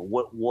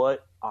do?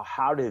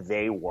 How do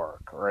they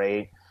work,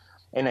 right?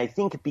 And I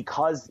think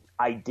because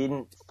I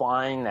didn't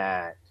find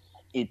that,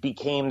 it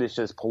became this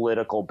just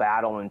political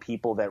battle and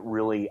people that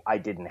really I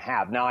didn't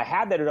have. Now, I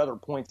had that at other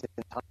points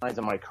and times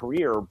in my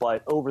career,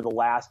 but over the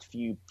last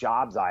few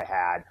jobs I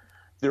had,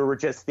 there were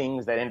just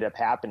things that ended up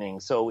happening.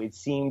 So it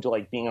seemed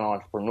like being an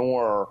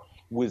entrepreneur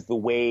was the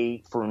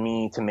way for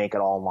me to make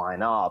it all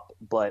line up.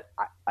 But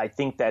I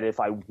think that if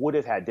I would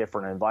have had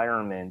different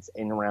environments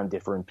and around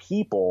different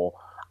people,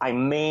 I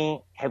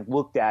may have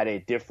looked at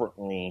it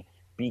differently,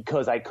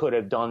 because I could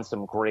have done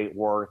some great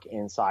work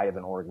inside of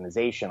an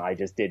organization. I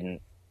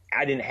didn't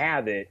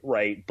have it,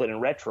 right? But in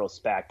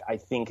retrospect, I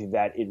think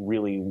that it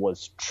really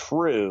was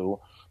true.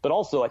 But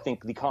also, I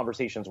think the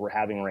conversations we're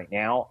having right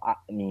now,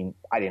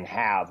 I didn't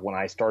have when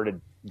I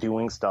started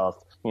doing stuff,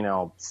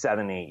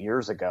 7-8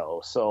 years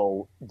ago.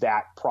 So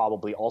that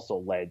probably also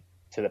led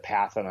to the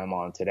path that I'm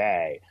on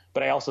today.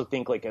 But I also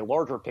think, like, a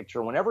larger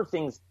picture, whenever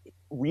things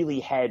really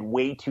head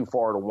way too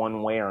far to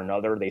one way or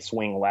another, they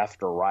swing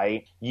left or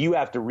right, you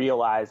have to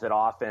realize that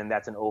often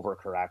that's an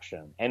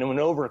overcorrection. And an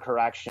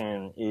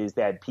overcorrection is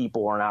that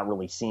people are not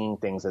really seeing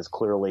things as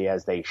clearly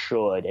as they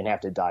should and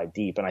have to dive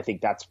deep. And I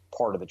think that's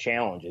part of the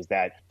challenge, is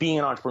that being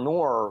an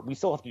entrepreneur, we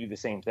still have to do the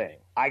same thing.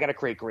 I got to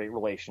create great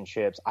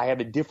relationships. I have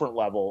a different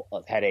level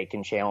of headache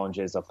and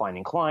challenges of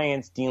finding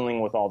clients, dealing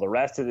with all the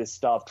rest of this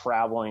stuff,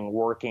 traveling,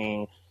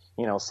 working,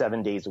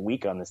 7 days a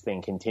week on this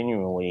thing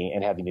continually,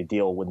 and having to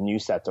deal with new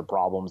sets of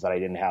problems that I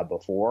didn't have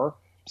before.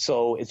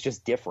 So it's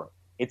just different.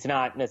 It's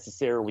not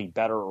necessarily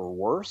better or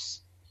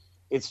worse.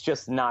 It's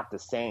just not the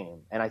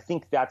same. And I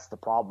think that's the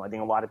problem. I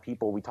think a lot of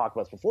people, we talked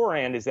about this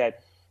beforehand, is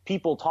that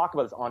people talk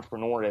about this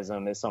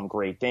entrepreneurism as some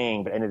great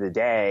thing, but at the end of the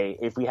day,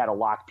 if we had to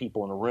lock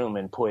people in a room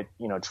and put,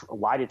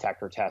 lie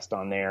detector test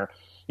on there,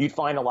 you'd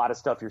find a lot of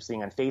stuff you're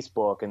seeing on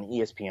Facebook and the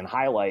ESPN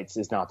highlights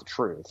is not the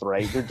truth,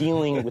 right? They're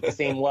dealing with the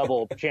same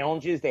level of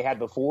challenges they had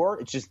before.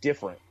 It's just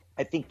different.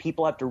 I think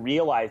people have to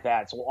realize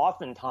that. So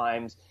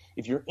oftentimes,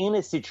 if you're in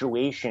a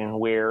situation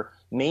where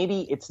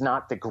maybe it's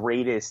not the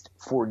greatest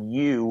for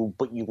you,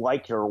 but you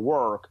like your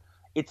work,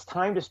 it's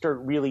time to start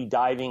really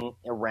diving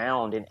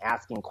around and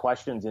asking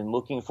questions and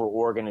looking for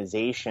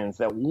organizations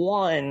that,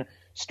 one,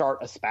 start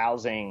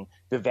espousing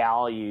the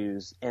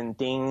values and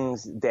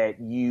things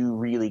that you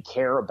really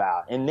care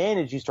about. And then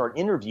as you start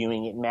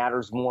interviewing, it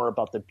matters more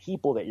about the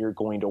people that you're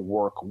going to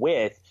work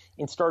with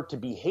and start to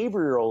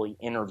behaviorally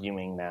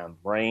interviewing them,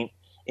 right?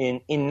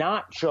 In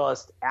not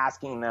just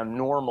asking them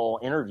normal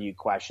interview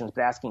questions,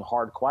 but asking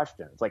hard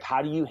questions. Like,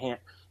 how do you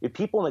if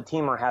people in the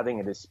team are having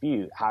a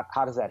dispute,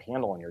 how does that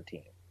handle on your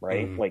team?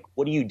 Right? Like,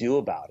 what do you do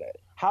about it?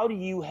 How do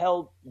you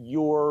help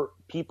your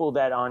people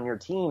that on your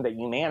team that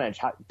you manage,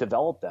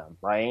 develop them,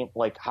 right?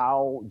 Like,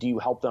 how do you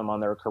help them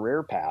on their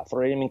career path,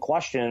 right? I mean,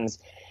 questions,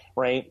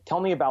 right? Tell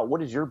me about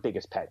what is your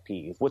biggest pet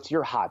peeve? What's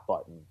your hot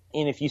button?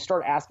 And if you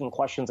start asking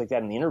questions like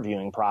that in the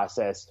interviewing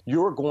process,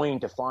 you're going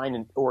to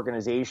find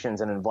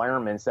organizations and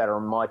environments that are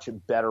much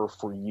better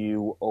for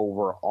you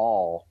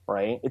overall,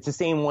 right? It's the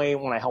same way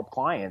when I help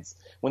clients.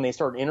 When they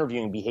start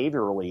interviewing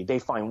behaviorally, they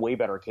find way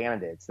better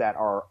candidates that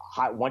are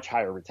much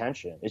higher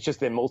retention. It's just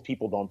that most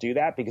people don't do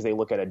that because they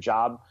look at a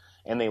job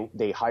and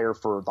they hire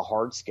for the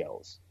hard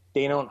skills.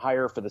 They don't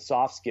hire for the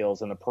soft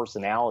skills and the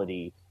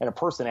personality. And a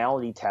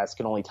personality test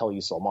can only tell you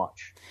so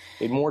much.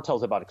 It more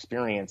tells about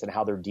experience and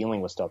how they're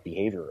dealing with stuff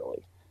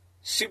behaviorally.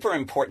 Super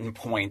important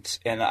point.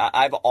 And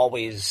I've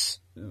always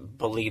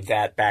believed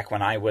that back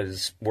when I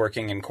was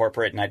working in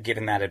corporate, and I'd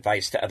given that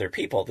advice to other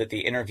people, that the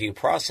interview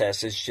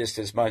process is just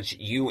as much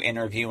you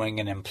interviewing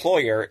an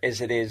employer as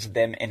it is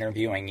them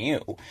interviewing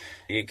you.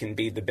 It can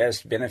be the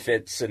best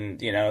benefits and,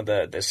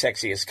 the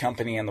sexiest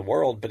company in the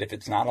world, but if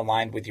it's not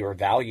aligned with your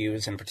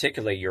values, and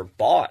particularly your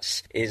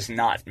boss is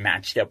not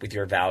matched up with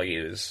your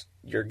values,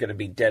 you're going to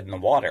be dead in the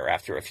water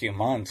after a few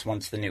months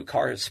once the new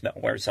car smell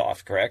wears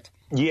off, correct?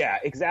 Yeah,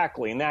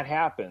 exactly. And that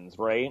happens,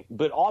 right?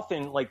 But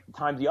often, like,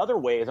 times the other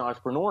way is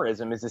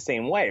entrepreneurism is the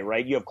same way,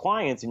 right? You have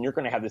clients and you're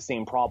going to have the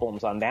same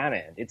problems on that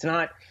end. It's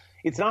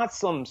not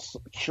some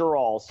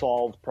cure-all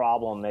solved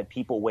problem that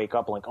people wake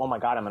up like, oh my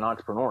God, I'm an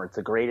entrepreneur. It's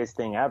the greatest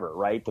thing ever,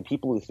 right? The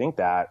people who think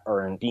that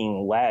are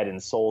being led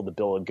and sold the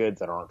bill of goods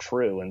that aren't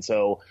true. And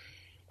so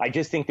I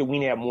just think that we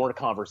need to have more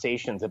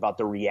conversations about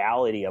the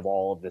reality of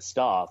all of this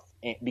stuff,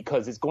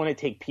 because it's going to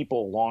take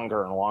people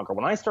longer and longer.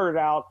 When I started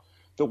out,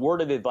 the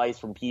word of advice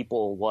from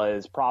people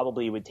was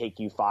probably it would take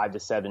you 5 to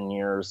 7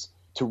 years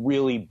to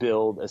really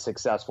build a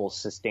successful,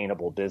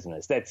 sustainable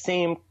business. That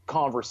same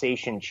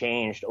conversation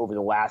changed over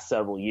the last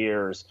several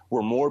years,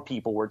 where more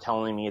people were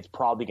telling me it's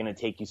probably going to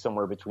take you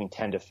somewhere between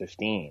 10 to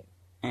 15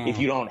 if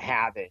you don't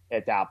have it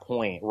at that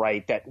point,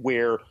 right? That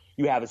where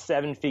you have a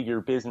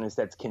 7-figure business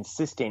that's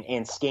consistent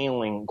and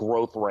scaling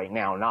growth right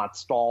now, not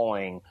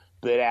stalling,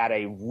 but at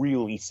a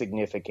really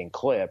significant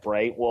clip,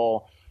 right?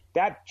 Well,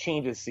 that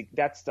changes.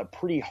 That's a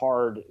pretty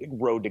hard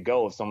road to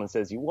go. If someone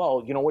says,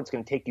 well, you know what, it's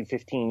going to take you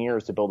 15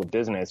 years to build a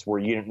business where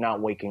you're not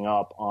waking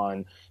up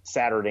on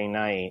Saturday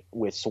night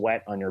with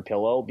sweat on your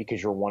pillow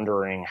because you're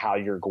wondering how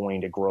you're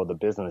going to grow the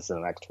business in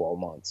the next 12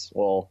 months.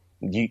 Well,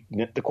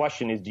 the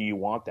question is, do you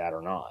want that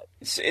or not?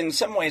 In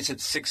some ways,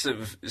 it's six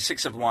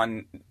of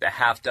one, a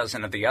half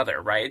dozen of the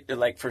other, right?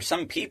 Like, for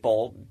some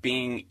people,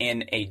 being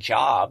in a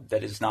job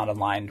that is not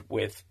aligned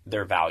with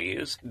their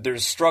values,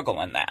 there's struggle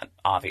in that,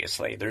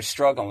 obviously. There's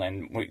struggle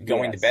in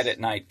going to bed at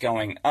night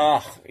going,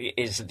 oh,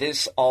 is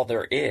this all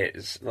there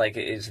is? Like,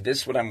 is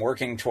this what I'm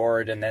working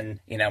toward? And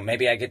then,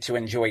 maybe I get to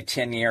enjoy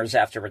 10 years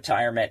after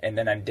retirement and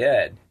then I'm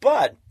dead.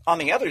 But on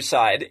the other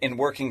side, in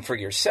working for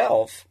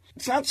yourself,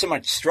 it's not so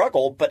much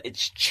struggle, but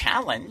it's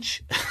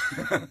challenge.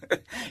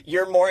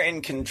 You're more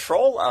in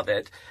control of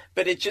it,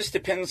 but it just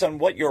depends on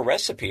what your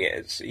recipe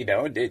is.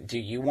 Do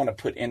you want to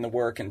put in the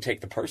work and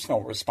take the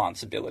personal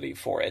responsibility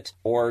for it?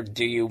 Or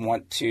do you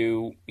want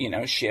to,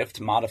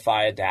 shift,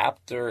 modify,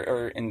 adapt,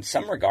 or in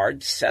some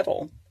regard,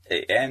 settle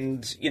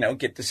and,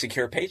 get the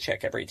secure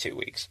paycheck every 2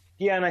 weeks?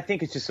 Yeah, and I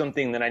think it's just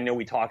something that I know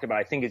we talked about.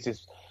 I think it's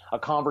just a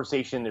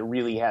conversation that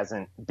really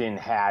hasn't been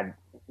had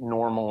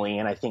normally,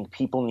 and I think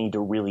people need to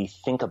really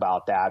think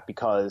about that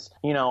because,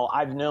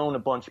 I've known a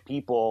bunch of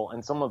people,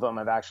 and some of them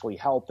I've actually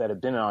helped that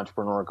have been an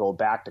entrepreneur go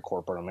back to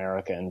corporate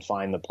America and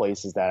find the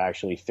places that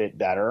actually fit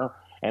better.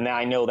 And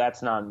I know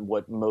that's not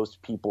what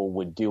most people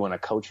would do in a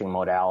coaching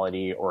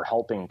modality or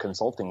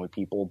consulting with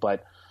people,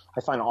 but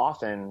I find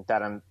often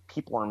that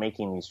people are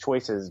making these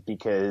choices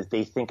because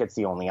they think it's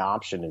the only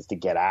option is to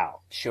get out.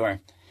 Sure.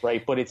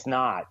 Right, but it's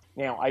not.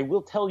 Now, I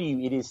will tell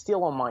you, it is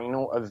still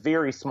a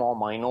very small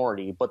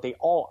minority, but they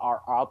all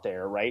are out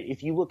there, right?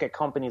 If you look at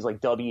companies like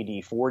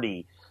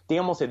WD-40, they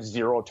almost have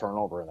zero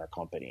turnover in their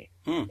company.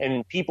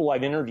 And people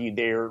I've interviewed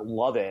there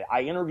love it.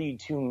 I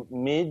interviewed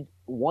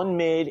one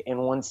mid and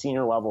one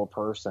senior level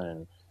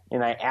person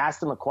And I asked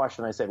them a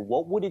question. I said,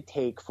 what would it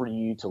take for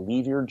you to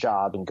leave your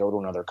job and go to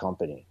another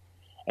company?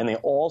 And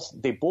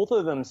both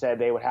of them said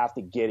they would have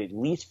to get at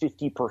least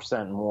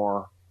 50%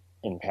 more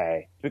in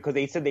pay, because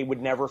they said they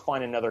would never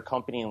find another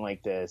company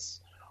like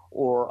this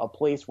or a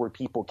place where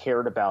people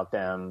cared about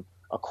them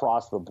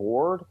across the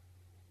board.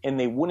 And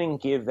they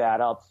wouldn't give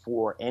that up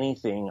for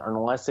anything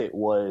unless it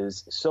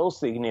was so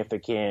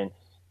significant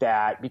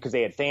that, because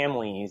they had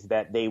families,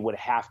 that they would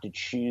have to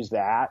choose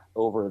that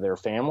over their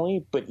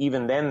family. But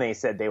even then, they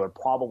said they would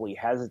probably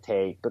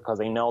hesitate because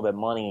they know that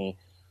money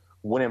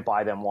wouldn't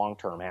buy them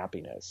long-term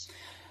happiness.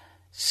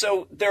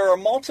 So there are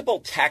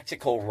multiple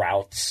tactical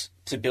routes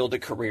to build a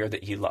career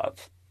that you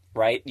love,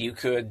 right? You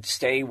could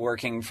stay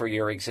working for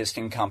your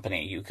existing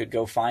company. You could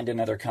go find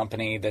another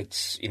company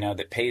that's,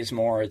 that pays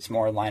more, it's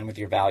more aligned with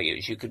your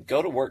values. You could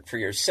go to work for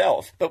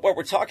yourself. But what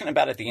we're talking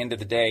about at the end of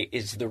the day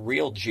is the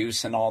real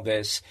juice in all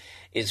this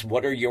is,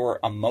 what are your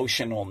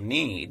emotional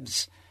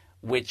needs,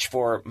 which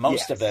for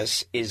most of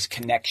us is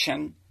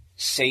connection,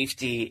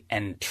 safety,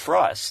 and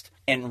trust.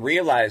 And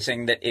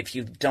realizing that if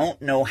you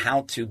don't know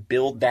how to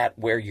build that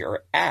where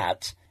you're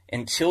at,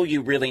 until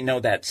you really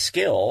know that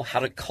skill, how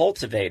to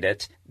cultivate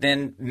it,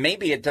 then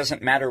maybe it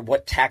doesn't matter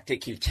what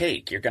tactic you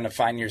take. You're going to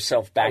find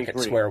yourself back at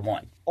square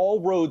one.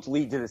 All roads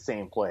lead to the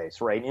same place,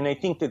 right? And I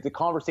think that the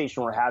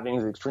conversation we're having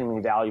is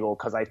extremely valuable,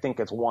 because I think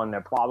it's one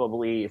that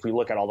probably, if we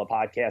look at all the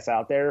podcasts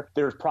out there,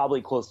 there's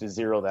probably close to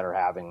zero that are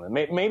having them.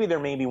 Maybe there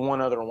may be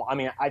one other one. I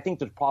mean, I think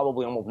there's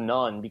probably almost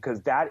none, because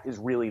that is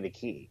really the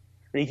key.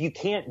 If you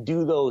can't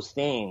do those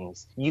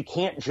things, you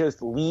can't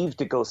just leave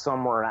to go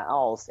somewhere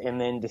else and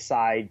then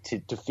decide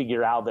to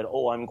figure out that,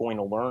 oh, I'm going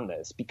to learn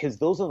this, because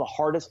those are the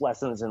hardest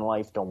lessons in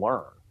life to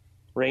learn,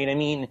 right? I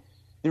mean,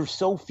 there's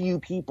so few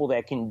people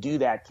that can do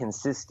that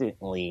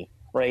consistently,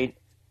 right?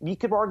 You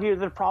could argue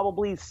they're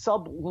probably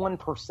sub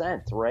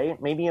 1%, right?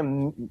 Maybe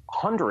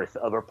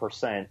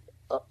 1/100%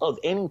 of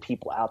any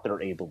people out there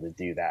are able to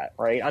do that,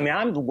 right? I mean,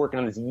 I'm working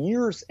on this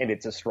years, and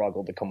it's a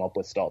struggle to come up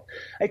with stuff.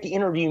 I have to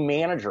interview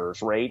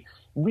managers, right?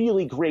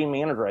 Really great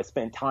manager. I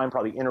spent time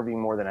probably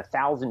interviewing more than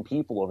 1,000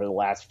 people over the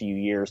last few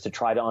years to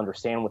try to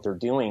understand what they're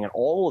doing, and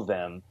all of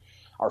them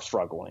are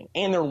struggling.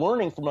 And they're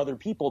learning from other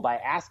people by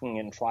asking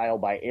in trial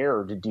by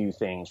error to do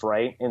things,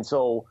 right? And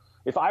so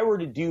if I were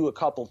to do a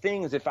couple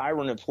things, if I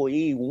were an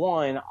employee,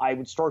 one, I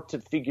would start to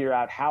figure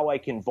out how I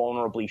can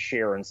vulnerably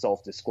share and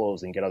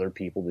self-disclose and get other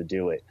people to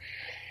do it.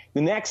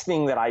 The next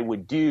thing that I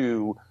would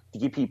do to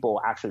give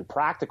people actually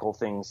practical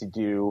things to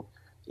do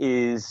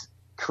is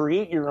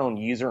create your own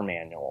user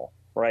manual,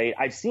 right?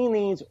 I've seen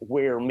these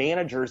where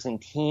managers and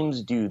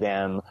teams do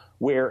them,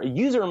 where a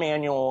user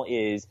manual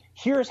is,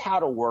 here's how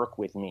to work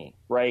with me,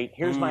 right?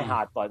 Here's my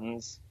hot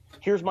buttons.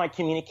 Here's my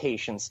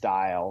communication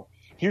style.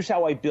 Here's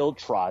how I build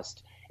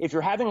trust. If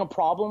you're having a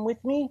problem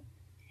with me,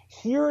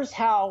 here's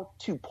how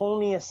to pull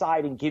me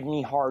aside and give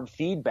me hard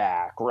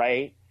feedback,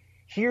 right?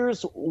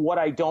 Here's what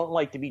I don't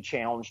like to be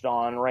challenged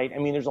on, right? I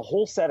mean, there's a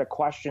whole set of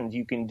questions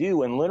you can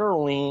do, and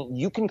literally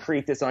you can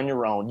create this on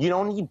your own. You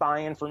don't need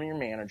buy-in from your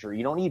manager.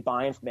 You don't need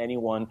buy-in from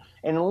anyone.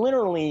 And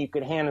literally you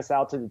could hand this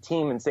out to the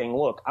team and saying,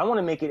 look, I want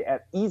to make it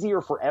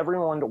easier for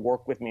everyone to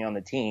work with me on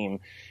the team.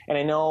 And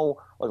I know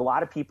like a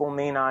lot of people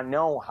may not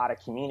know how to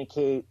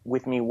communicate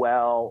with me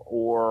well,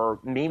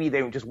 or maybe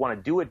they just want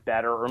to do it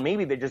better, or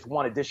maybe they just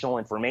want additional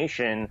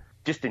information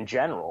just in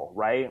general,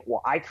 right?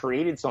 Well, I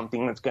created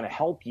something that's going to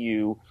help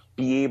you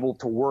be able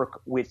to work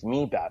with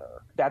me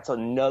better. That's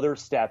another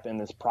step in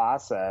this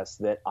process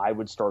that I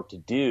would start to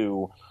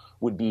do,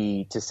 would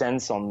be to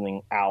send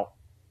something out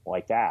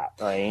like that,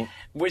 right?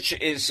 Which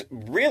is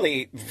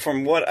really,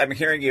 from what I'm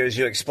hearing you as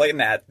you explain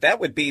that, that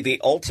would be the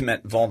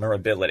ultimate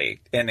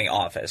vulnerability in the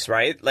office,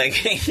 right? Like,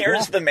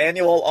 here's the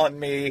manual on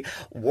me,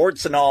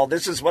 warts and all.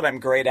 This is what I'm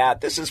great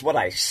at. This is what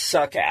I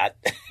suck at.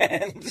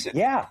 And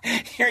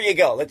here you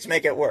go. Let's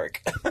make it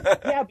work.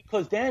 Yeah,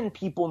 because then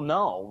people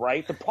know,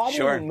 right? The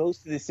problem in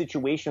most of the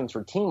situations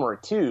for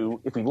teamwork,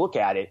 too, if we look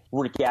at it,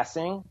 we're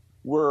guessing.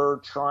 We're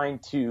trying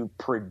to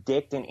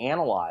predict and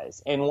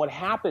analyze. And what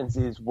happens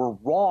is we're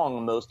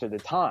wrong most of the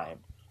time.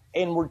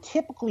 And we're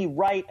typically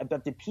right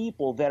about the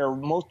people that are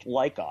most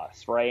like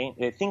us, right?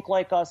 They think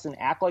like us and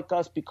act like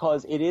us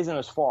because it isn't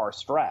as far a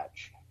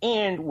stretch.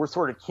 And we're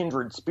sort of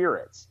kindred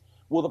spirits.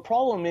 Well, the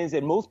problem is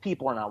that most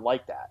people are not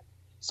like that.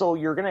 So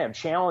you're going to have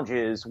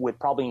challenges with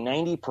probably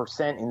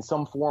 90% in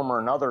some form or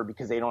another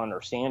because they don't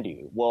understand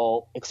you.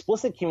 Well,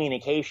 explicit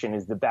communication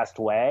is the best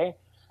way.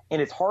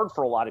 And it's hard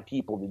for a lot of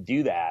people to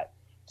do that.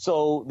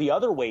 So the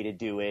other way to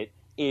do it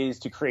is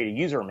to create a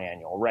user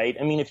manual, right?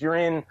 I mean, if you're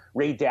in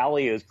Ray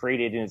Dalio's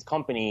created in his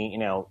company,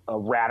 a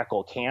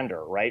radical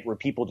candor, right? Where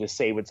people just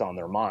say what's on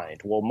their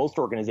mind. Well, most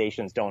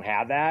organizations don't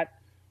have that.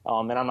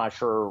 And I'm not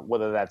sure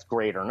whether that's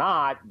great or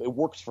not. It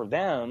works for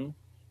them,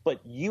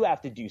 but you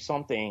have to do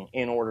something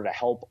in order to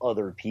help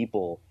other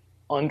people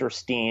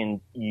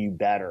understand you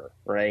better,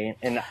 right?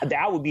 And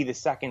that would be the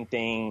second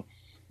thing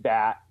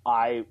that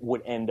I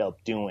would end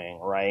up doing,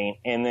 right?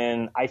 And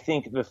then I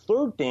think the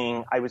third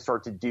thing I would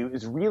start to do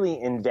is really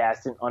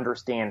invest and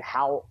understand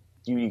how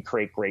do you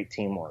create great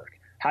teamwork.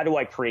 How do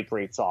I create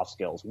great soft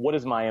skills? What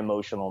is my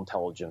emotional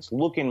intelligence?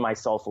 Look in my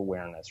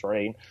self-awareness,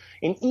 right?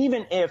 And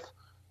even if,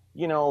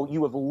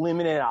 you have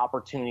limited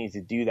opportunities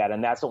to do that,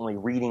 and that's only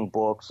reading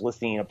books,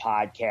 listening to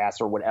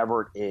podcasts, or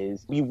whatever it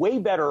is, be way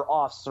better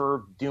off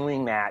served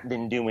doing that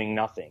than doing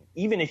nothing,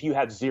 even if you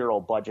have zero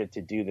budget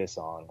to do this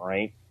on,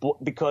 right?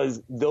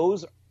 Because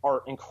those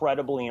are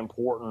incredibly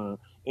important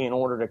in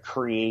order to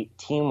create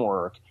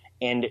teamwork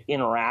and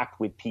interact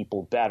with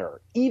people better.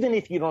 Even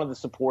if you don't have the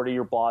support of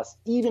your boss,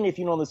 even if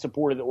you don't have the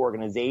support of the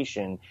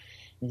organization,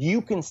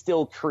 you can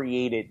still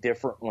create it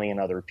differently in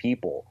other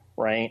people,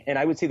 right? And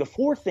I would say the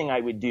fourth thing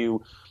I would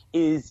do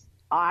is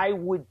I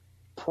would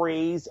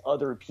praise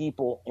other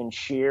people and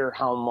share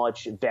how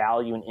much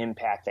value and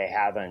impact they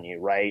have on you,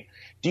 right?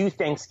 Do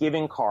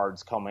Thanksgiving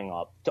cards coming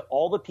up to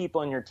all the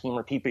people on your team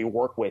or people you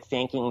work with,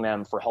 thanking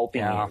them for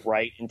helping you,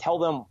 right? And tell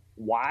them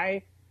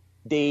what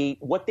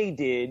they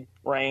did,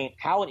 right?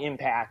 How it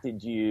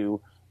impacted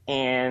you,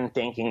 and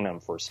thanking them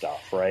for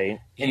stuff, right?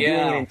 And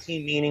doing it in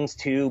team meetings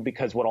too,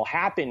 because what'll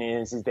happen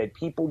is that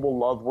people will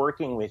love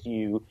working with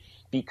you,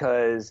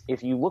 because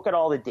if you look at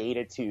all the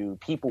data too,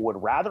 people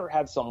would rather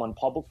have someone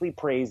publicly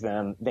praise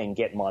them than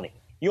get money.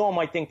 You all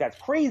might think that's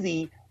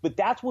crazy, but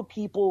that's what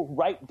people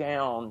write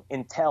down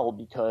and tell,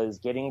 because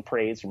getting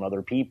praise from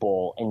other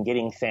people and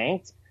getting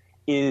thanked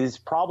is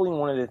probably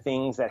one of the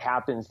things that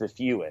happens the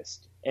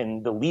fewest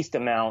and the least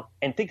amount.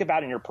 And think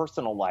about in your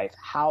personal life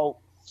how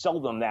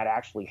seldom that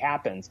actually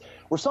happens,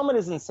 where someone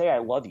doesn't say I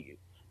love you,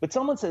 but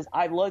someone says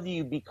I love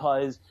you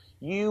because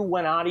you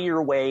went out of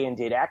your way and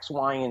did X,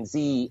 Y, and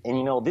Z,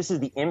 and this is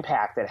the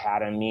impact that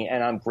had on me,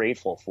 and I'm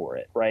grateful for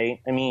it,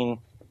 right?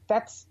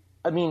 Let's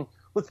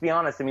be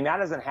honest. That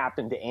doesn't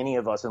happen to any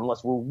of us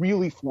unless we're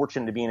really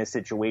fortunate to be in a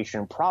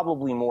situation,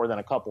 probably more than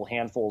a couple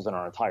handfuls in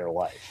our entire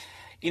life.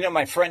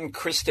 My friend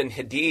Kristen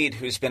Hadid,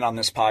 who's been on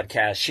this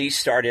podcast, she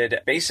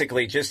started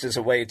basically just as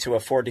a way to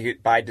afford to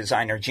buy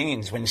designer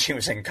jeans when she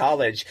was in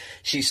college.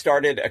 She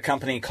started a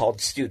company called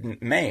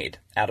Student Made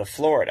out of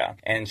Florida,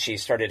 and she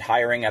started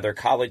hiring other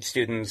college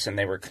students, and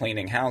they were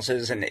cleaning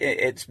houses. And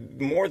it's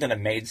more than a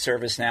maid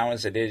service now,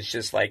 as it is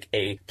just like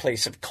a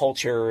place of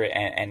culture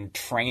and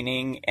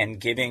training and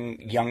giving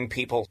young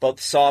people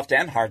both soft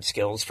and hard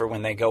skills for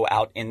when they go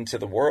out into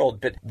the world.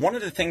 But one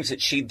of the things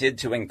that she did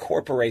to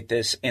incorporate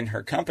this in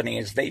her company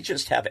is they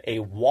just have a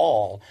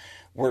wall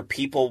where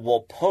people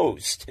will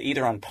post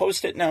either on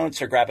Post-it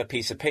notes or grab a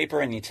piece of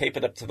paper and you tape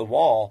it up to the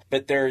wall.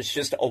 But there's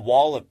just a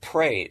wall of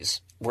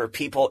praise where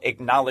people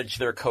acknowledge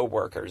their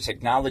coworkers,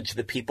 acknowledge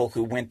the people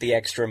who went the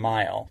extra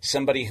mile,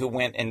 somebody who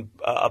went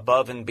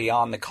above and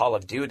beyond the call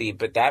of duty.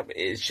 But that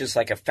is just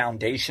like a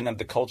foundation of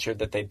the culture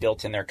that they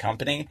built in their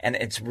company, and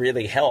it's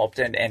really helped,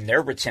 and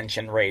their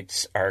retention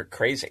rates are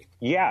crazy.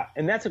 Yeah,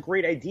 and that's a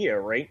great idea,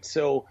 right?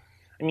 So,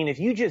 if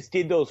you just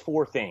did those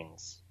four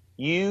things,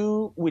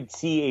 you would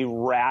see a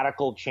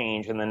radical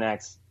change in the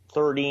next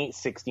 30,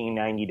 60,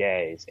 90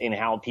 days in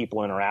how people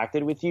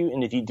interacted with you.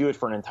 And if you do it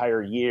for an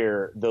entire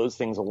year, those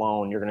things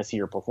alone, you're going to see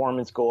your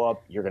performance go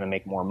up. You're going to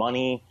make more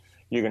money.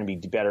 You're going to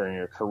be better in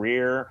your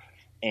career.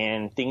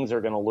 And things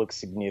are going to look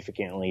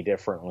significantly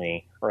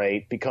differently,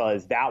 right?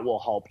 Because that will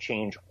help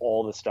change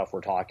all the stuff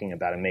we're talking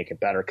about and make it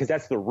better. Because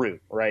that's the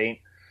root,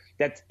 right?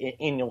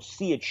 And you'll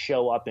see it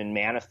show up and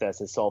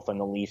manifest itself on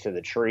the leaf of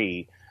the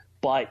tree.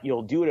 But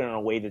you'll do it in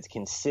a way that's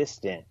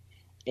consistent,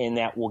 and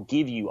that will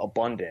give you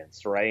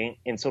abundance, right?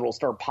 And so it'll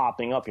start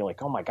popping up. You're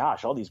like, oh my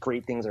gosh, all these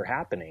great things are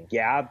happening.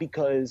 Yeah,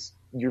 because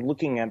you're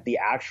looking at the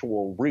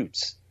actual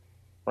roots,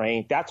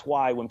 right? That's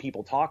why when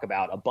people talk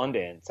about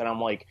abundance, and I'm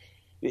like,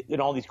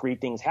 and all these great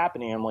things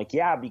happening, I'm like,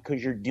 yeah,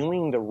 because you're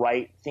doing the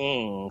right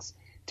things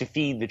to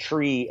feed the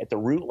tree at the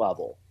root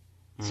level.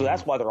 So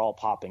that's why they're all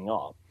popping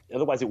up.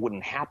 Otherwise, it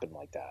wouldn't happen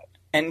like that.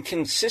 And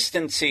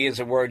consistency is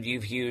a word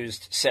you've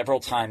used several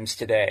times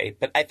today,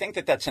 but I think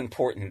that that's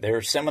important. There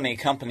are so many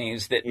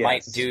companies that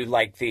might do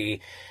like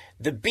the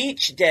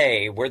beach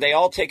day where they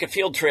all take a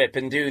field trip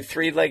and do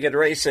 3-legged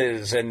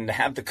races and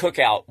have the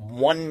cookout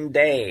one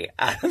day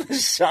out of the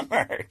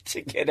summer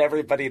to get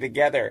everybody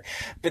together.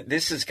 But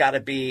this has got to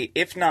be,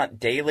 if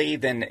not daily,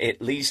 then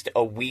at least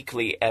a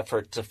weekly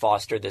effort to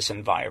foster this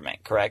environment,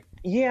 correct?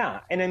 Yeah.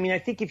 And I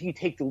think if you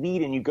take the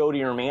lead and you go to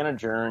your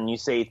manager and you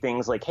say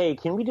things like, hey,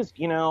 can we just,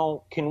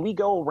 can we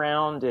go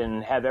around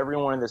and have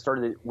everyone at the start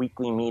of the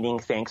weekly meeting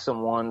thank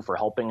someone for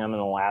helping them in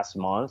the last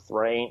month,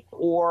 right?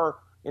 Or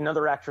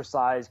another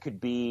exercise could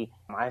be,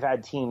 I've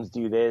had teams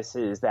do this,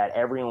 is that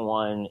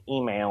everyone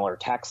email or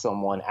text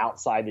someone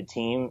outside the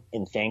team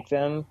and thank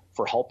them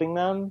for helping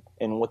them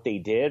and what they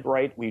did,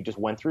 right? We just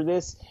went through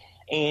this.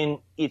 And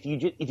if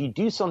you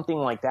do something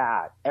like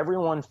that,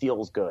 everyone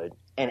feels good,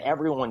 and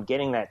everyone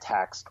getting that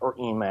text or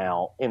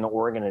email in the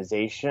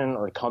organization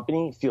or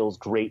company feels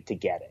great to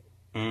get it,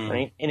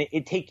 right? And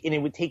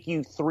it would take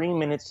you 3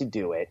 minutes to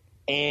do it.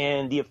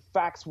 And the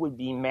effects would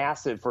be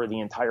massive for the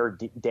entire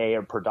day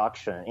of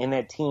production. And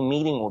that team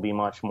meeting will be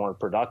much more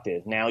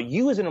productive. Now,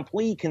 you as an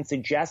employee can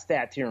suggest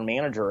that to your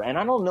manager. And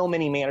I don't know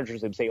many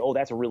managers that would say, oh,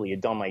 that's really a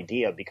dumb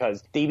idea,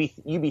 because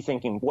you'd be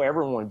thinking, boy,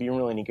 everyone would be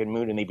really in a good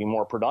mood and they'd be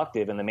more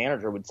productive. And the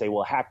manager would say,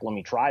 well, heck, let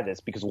me try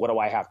this, because what do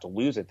I have to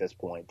lose at this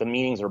point? The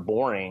meetings are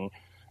boring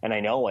and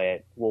I know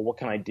it. Well, what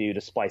can I do to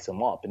spice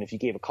them up? And if you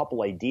gave a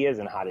couple ideas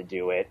on how to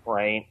do it,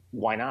 right,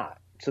 why not?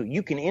 So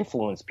you can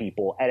influence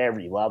people at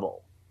every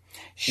level.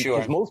 Sure.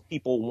 Because most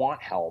people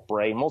want help,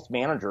 right? Most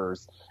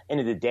managers, end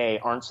of the day,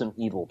 aren't some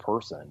evil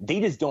person. They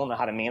just don't know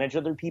how to manage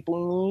other people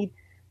in need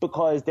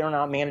because they're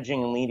not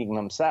managing and leading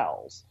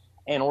themselves.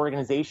 And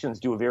organizations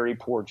do a very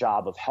poor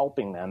job of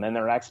helping them, and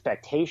their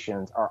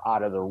expectations are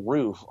out of the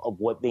roof of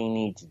what they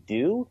need to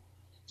do.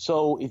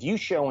 So if you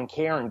show and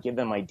care and give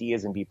them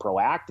ideas and be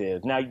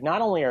proactive, now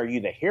not only are you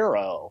the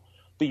hero,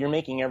 but you're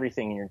making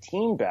everything in your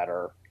team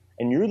better,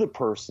 and you're the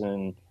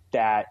person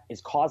that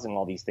is causing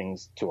all these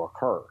things to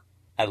occur.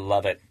 I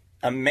love it.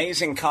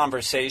 Amazing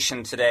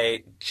conversation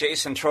today.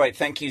 Jason Troy,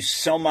 thank you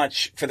so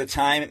much for the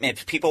time.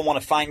 If people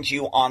want to find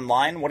you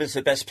online, what is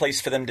the best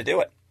place for them to do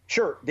it?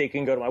 Sure. They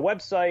can go to my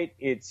website.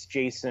 It's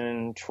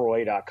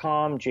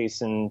jasontreu.com,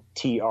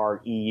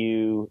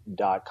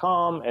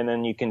 jasontreu.com. And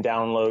then you can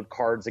download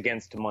Cards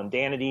Against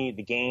Mundanity,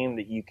 the game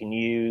that you can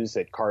use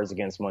at Cards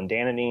Against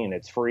Mundanity, and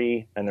it's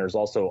free. And there's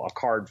also a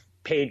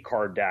paid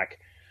card deck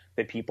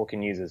that people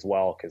can use as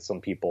well, because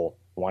some people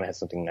want to have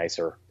something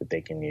nicer that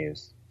they can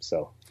use.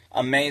 So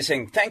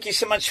amazing. Thank you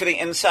so much for the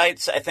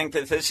insights. I think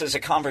that this is a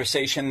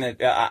conversation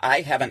that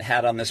I haven't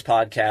had on this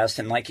podcast.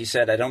 And like you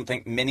said, I don't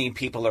think many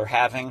people are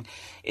having.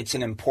 It's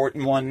an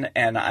important one.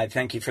 And I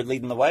thank you for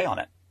leading the way on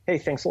it. Hey,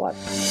 thanks a lot.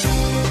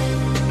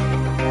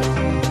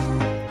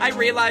 I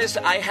realized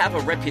I have a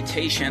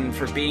reputation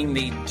for being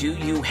the do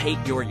you hate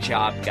your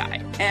job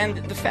guy. And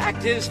the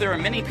fact is, there are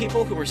many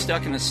people who are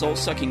stuck in a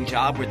soul-sucking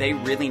job where they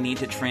really need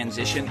to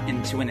transition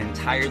into an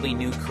entirely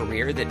new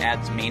career that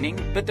adds meaning.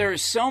 But there are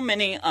so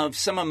many of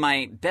some of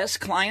my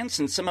best clients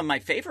and some of my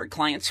favorite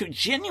clients who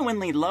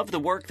genuinely love the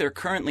work they're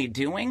currently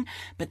doing,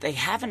 but they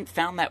haven't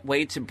found that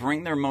way to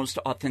bring their most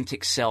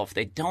authentic self.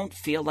 They don't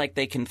feel like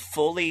they can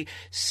fully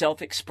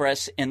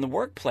self-express in the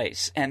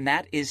workplace, and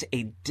that is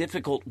a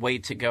difficult way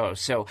to go.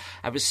 So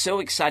I was so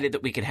excited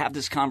that we could have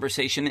this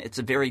conversation. It's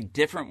a very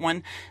different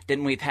one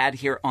than we've had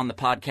here on the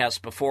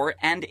podcast before.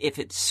 And if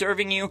it's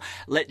serving you,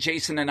 let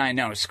Jason and I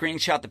know.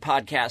 Screenshot the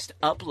podcast,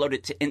 upload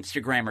it to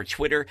Instagram or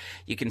Twitter.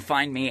 You can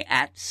find me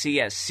at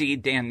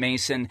CSC Dan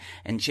Mason,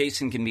 and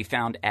Jason can be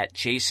found at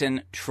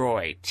Jason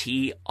Treu,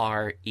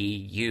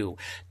 Treu.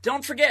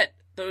 Don't forget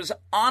those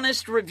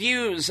honest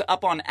reviews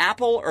up on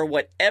Apple or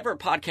whatever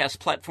podcast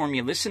platform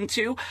you listen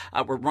to.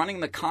 We're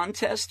running the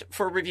contest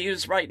for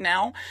reviews right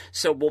now.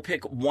 So we'll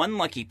pick one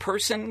lucky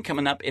person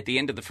coming up at the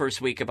end of the first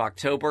week of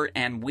October,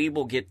 and we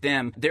will get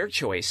them their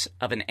choice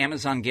of an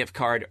Amazon gift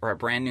card or a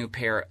brand new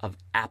pair of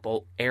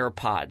Apple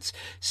AirPods.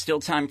 Still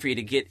time for you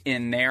to get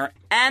in there.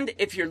 And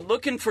if you're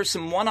looking for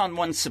some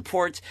one-on-one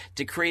support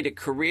to create a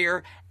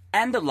career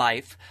and a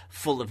life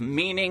full of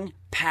meaning,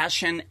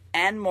 passion,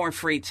 and more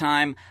free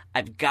time,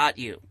 I've got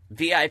you.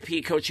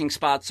 VIP coaching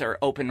spots are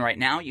open right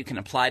now. You can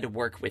apply to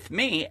work with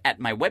me at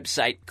my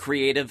website,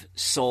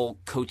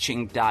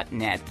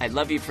 creativesoulcoaching.net. I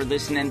love you for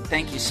listening.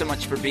 Thank you so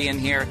much for being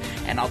here,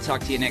 and I'll talk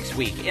to you next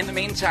week. In the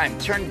meantime,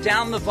 turn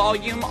down the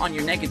volume on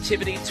your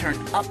negativity, turn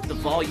up the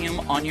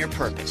volume on your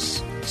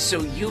purpose,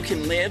 so you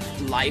can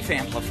live life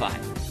amplified.